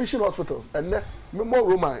commission hospitals and more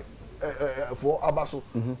Roman for abaso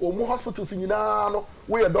omo hospitals nyina no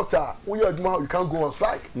we a doctor we aduma you can't go on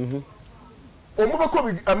strike omo be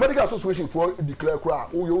ko a medical association for declare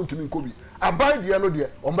kra we you won't be ko bi abai de no de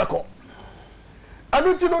ombeko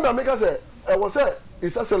anu ti no na make say e was say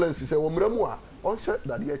his excellency say omramu a on check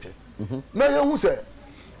that ye check now you say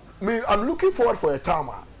me I'm looking forward for a time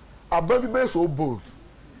ababi be so bold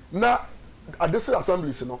na at this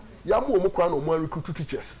assembly no ya mo kwa no mo recruit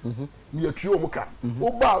teachers ni atuo mo ka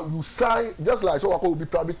oba you sign just like so we call be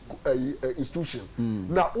private institution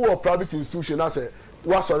na o private institution na say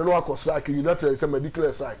wa sorry no akọ strike united say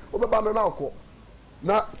medical strike obeba me na akọ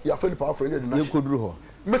na ya fa ni power for any de na ye koduru ho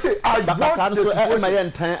me say I want the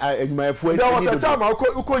situation. There was a time I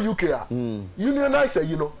go UK unionize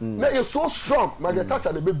you know now it's so strong my touch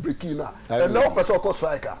and be breaking now and now person call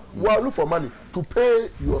striker well look for money to pay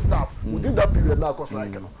your staff within that period now call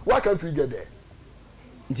striker why can't we get there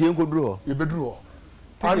you bedru ho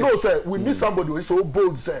I know say we need somebody who is so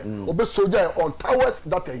bold say obe soldier on towers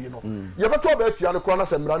that you know you better be tia no kwana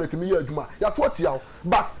say mra na timi ya adwuma ya to tia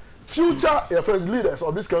but future leaders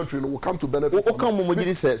of this country will come to benefit. O come mo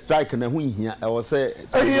gidi say strike na hu hia e wo say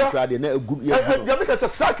crowd na agu ya make say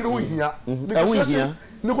strike na hu hia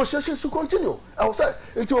negotiations to continue I will say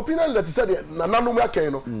into opinion that said na nanu me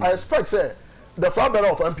akan no I expect say the father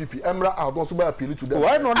of MPP Emra Adonso by appeal to them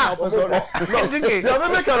why not now ya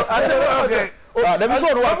make okay dem so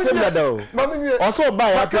no atem that though also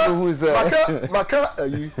buy happen who is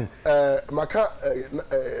maka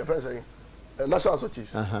national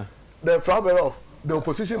associates the father of the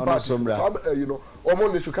opposition party you know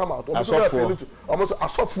omo they should come out almost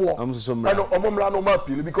asofo and omo mra no ma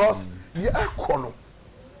appeal because the economy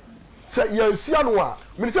say you see anu a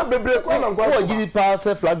minister bebre ko na ngwa o gidi pa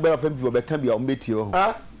say flag bearer of MPP be kan bia o metie ho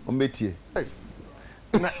o metie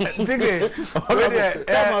na dige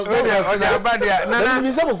onya badia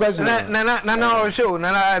na o show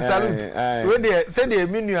na salute we dey say the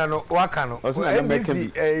menu no waka no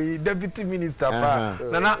deputy minister pa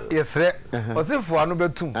na yesre osefo anu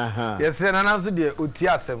betum yesre na so de oti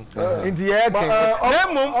asem nti ye ken na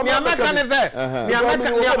mum ni ameka ne se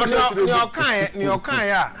ni okan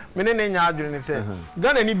ya me ne nya adwene ne se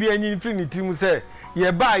Ghana ni bia nyi free ni timu se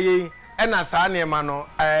ye ba ye ena saa nema no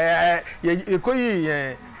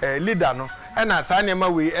ekoyi leader no ena saa nema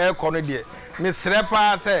we ekọ no de me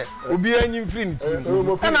srepa se obi anyi free ni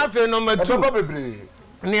team ena afi no matu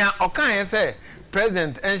nia okan se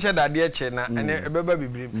president enche dade eche na ene ebeba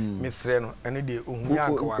bibiri me sre no ene de ohunya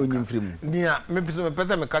akwa nia me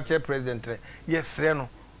pese me ka che president ye sre no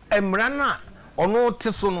emra na ono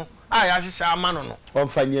te so no a ya hyehyɛ ama no no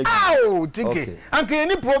Onfanye aw tike anka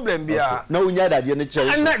any problem bia na unya dade ne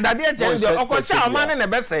kyerɛ na dade kyerɛ de okɔhyɛ ama ne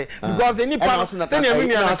bɛsɛ because any pa sɛ ne me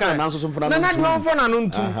nua na kan na na de onfo na no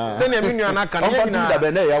ntum sɛ ne me nua na kan ne nyina da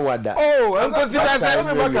bɛ na ya wada enkosi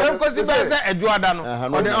bɛsɛ eduada no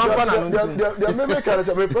ɔde onfo na no ntum de me kare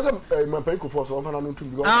sɛ me person man pay ko for so onfo na no ntum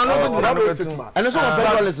because ɛne so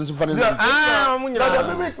onfo lessons fa ne mu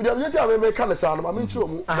nyina me kare sa no ma me nkyerɛ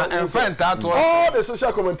mu all the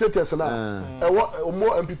social commentators na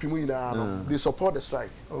more MPP mu nyina no they support the strike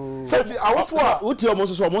so the awofo a uti omo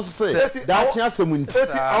so say da tia asemu nti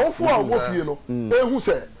awofo a wo fie no ehu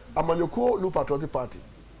sɛ amanyoko New Patriotic Party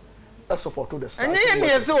support the strike and you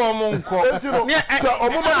need to omo nko so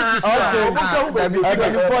omo ma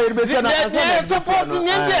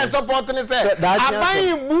support ni say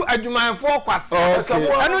aban bu adwumanfo kwaso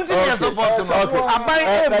anu nti ni support no aban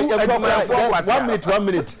ebu adwumanfo kwaso 1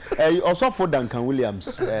 minute Osofo Duncan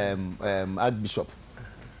Williams Archbishop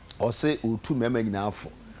or say otu mema nyina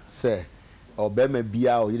afo say obema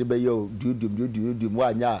bia o yire be yo dudum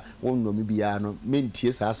wa nya won no mi bia no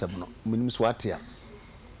mentie sa asem no minim so atia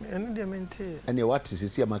enu de mentie ene wati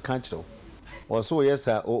sisi ama kanchiro o so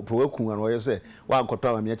yesa o prowaku an o yesa wa nkoto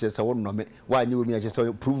ama me chese won no me wa nya wo me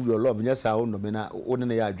chese prove your love nya sa won no me na won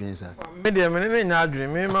ne ya adwen sa me de me ne nya adwen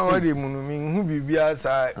me ma wa de munu mi hu bibia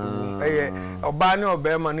sa eye oba ne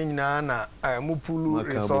obema ne nyina na mu pulu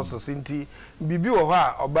resources nti bibi wo ho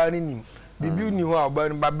a oba ne nim bibi ni ho a oba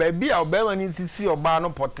ne ba bia obema ne sisi oba no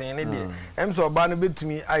poten ne de em so oba no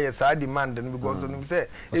betumi aye sa demand no because no say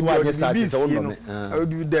e bibi si no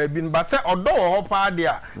odi da bi ba say odo wo ho pa de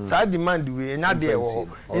a sa demand we nya de wo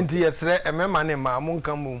nti yesre emema ne ma mu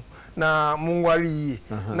nka mu na mungwari yi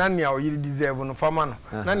na nia oyiri deserve no fama no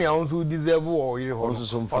na nia onso deserve wo oyiri ho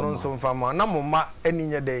no so fama na mumma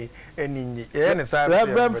eninye dey eninye ne sa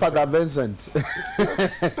Reverend Father Vincent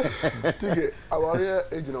tige aware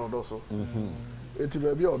ejina odo so enti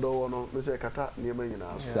baby odo wo no me say kata niema nyina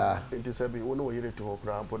sa enti sabi wo no oyiri to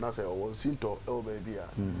kra mpo na say wo sinto e baby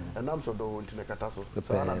a enam so do wo enti ne kata so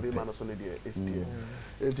sa na be ma no so ne de estie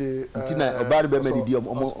enti na obari be medidi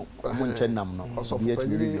omo nchen nam no bi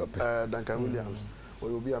etimi Duncan Williams we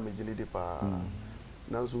obi amegini de pa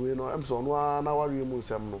nanso we no em so no na wari mu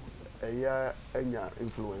nsem no eya enya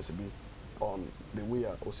influence bi on the way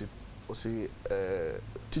osi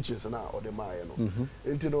teachers na or the maye no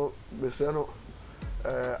enti no mesre no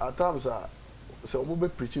at times so omo be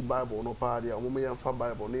preach Bible no pa dia omo me yemfa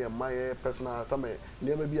Bible no maye personal tame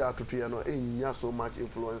niam bi atoto ye no enya so much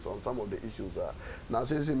influence on some of the issues na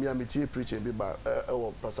say me am preaching bi ba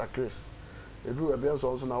Pastor Chris edu ebe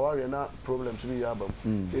so na wari na problems bi ya bam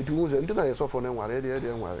edu mu ze ntina ye so for na nware de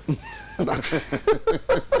nware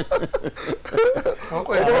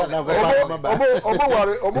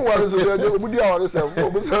obo wari so je obo di aware se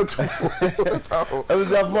obo se tu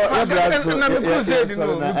so for na me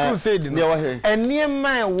crusade no enie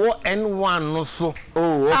man wo N1 no so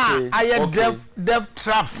okay I death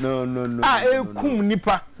traps no ekum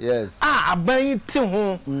nipa yes aban ti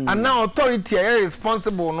ho ana authority are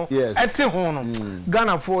responsible no eti ho no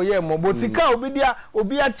Ghana for ye mobo sika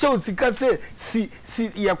obi a che sika se si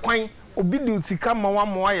ye kwan obi di sika ma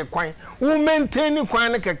wa ye kwan wo maintain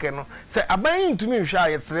kwan ne keke no se aban ntumi hwa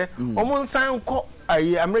ayesre omo nsan ko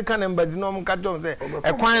ayi American embassy no mo ka jom se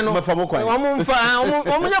e kwan no omo mfa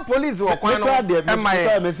omo ya police wo kwan no e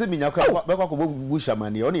ma me se minya kwa be kwa ko bu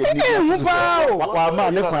shamani on ye ni wa ma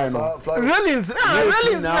ne kwan no really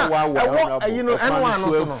na wa you know N1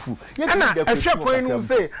 no na e hwe kwan no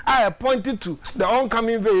say I pointed to the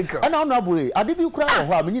oncoming vehicle and now boy ade bi kura wo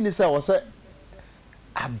ho a menyi ni se wo se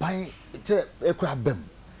aban te ekura bam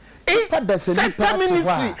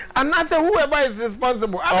ministry and not whoever is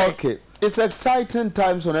responsible. Okay. It's exciting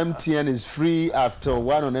times on MTN. Is free after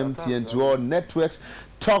 1 on MTN to all networks.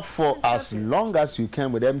 Talk for as long as you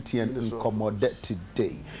can with MTN in Commodate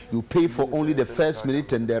today. You pay for only the first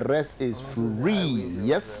minute and the rest is free.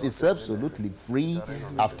 Yes, it's absolutely free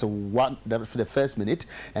after the first minute.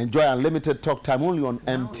 Enjoy unlimited talk time only on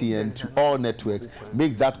MTN to all networks.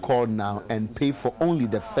 Make that call now and pay for only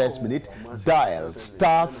the first minute. Dial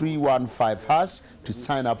 *315# to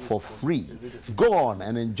sign up for free. Go on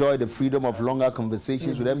and enjoy the freedom of longer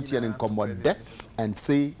conversations with MTN in Commodate and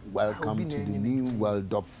say welcome to the new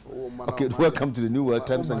world of welcome to the new world.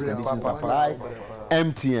 Terms and conditions apply.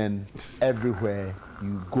 MTN everywhere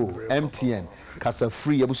you go. MTN kasa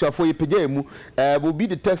free. Abusia for yepeje mu will be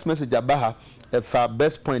the text message abaha if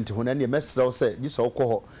best point when any message say this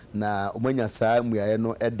okwo na omanya saa muaye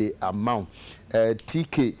no e de amount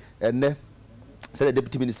TK ene Said the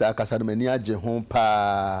Deputy Minister Akasadumania Jehon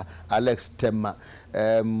Pa Alex Tema.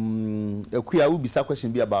 Ekuya will be some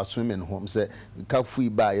question be about swimming home. Say Kafui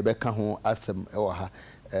ba Yebeka home asem ewaha.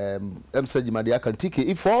 Said Madia can take it.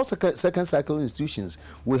 If all second cycle institutions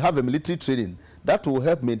will have a military training, that will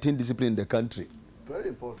help maintain discipline in the country. Very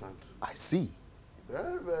important. I see.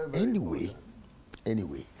 Very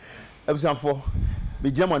Anyway. important. For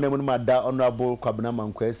the German name Mada Honorable Kwabena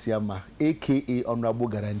Mankwesiama, aka Honorable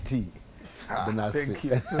Guarantee. Thank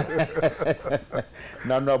you.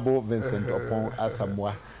 Honorable Vincent upon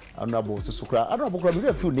Asamoah. Honorable Susukra. Honorable Kwabena,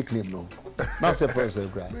 a few nickname no. Now say for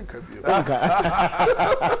yourself, right?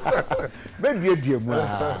 Maybe a dream.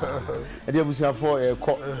 And you must have for a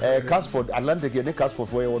Casford Atlantic and a Casford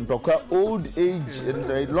for a old age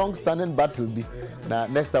and a long standing battle. Now,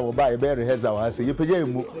 next time we'll buy a berry heads. I say, you pay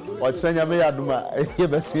him or send your mayor. You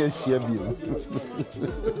ever see a share bill?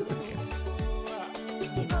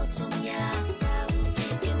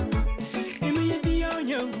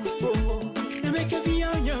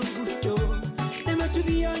 To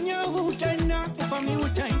be on your hoot and not for me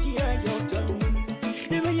with tiny your tongue.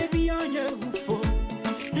 Never you be on your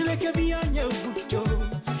hoot, never can be on your hoot.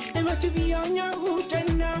 Never to be on your hoot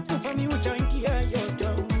and not for me with tiny.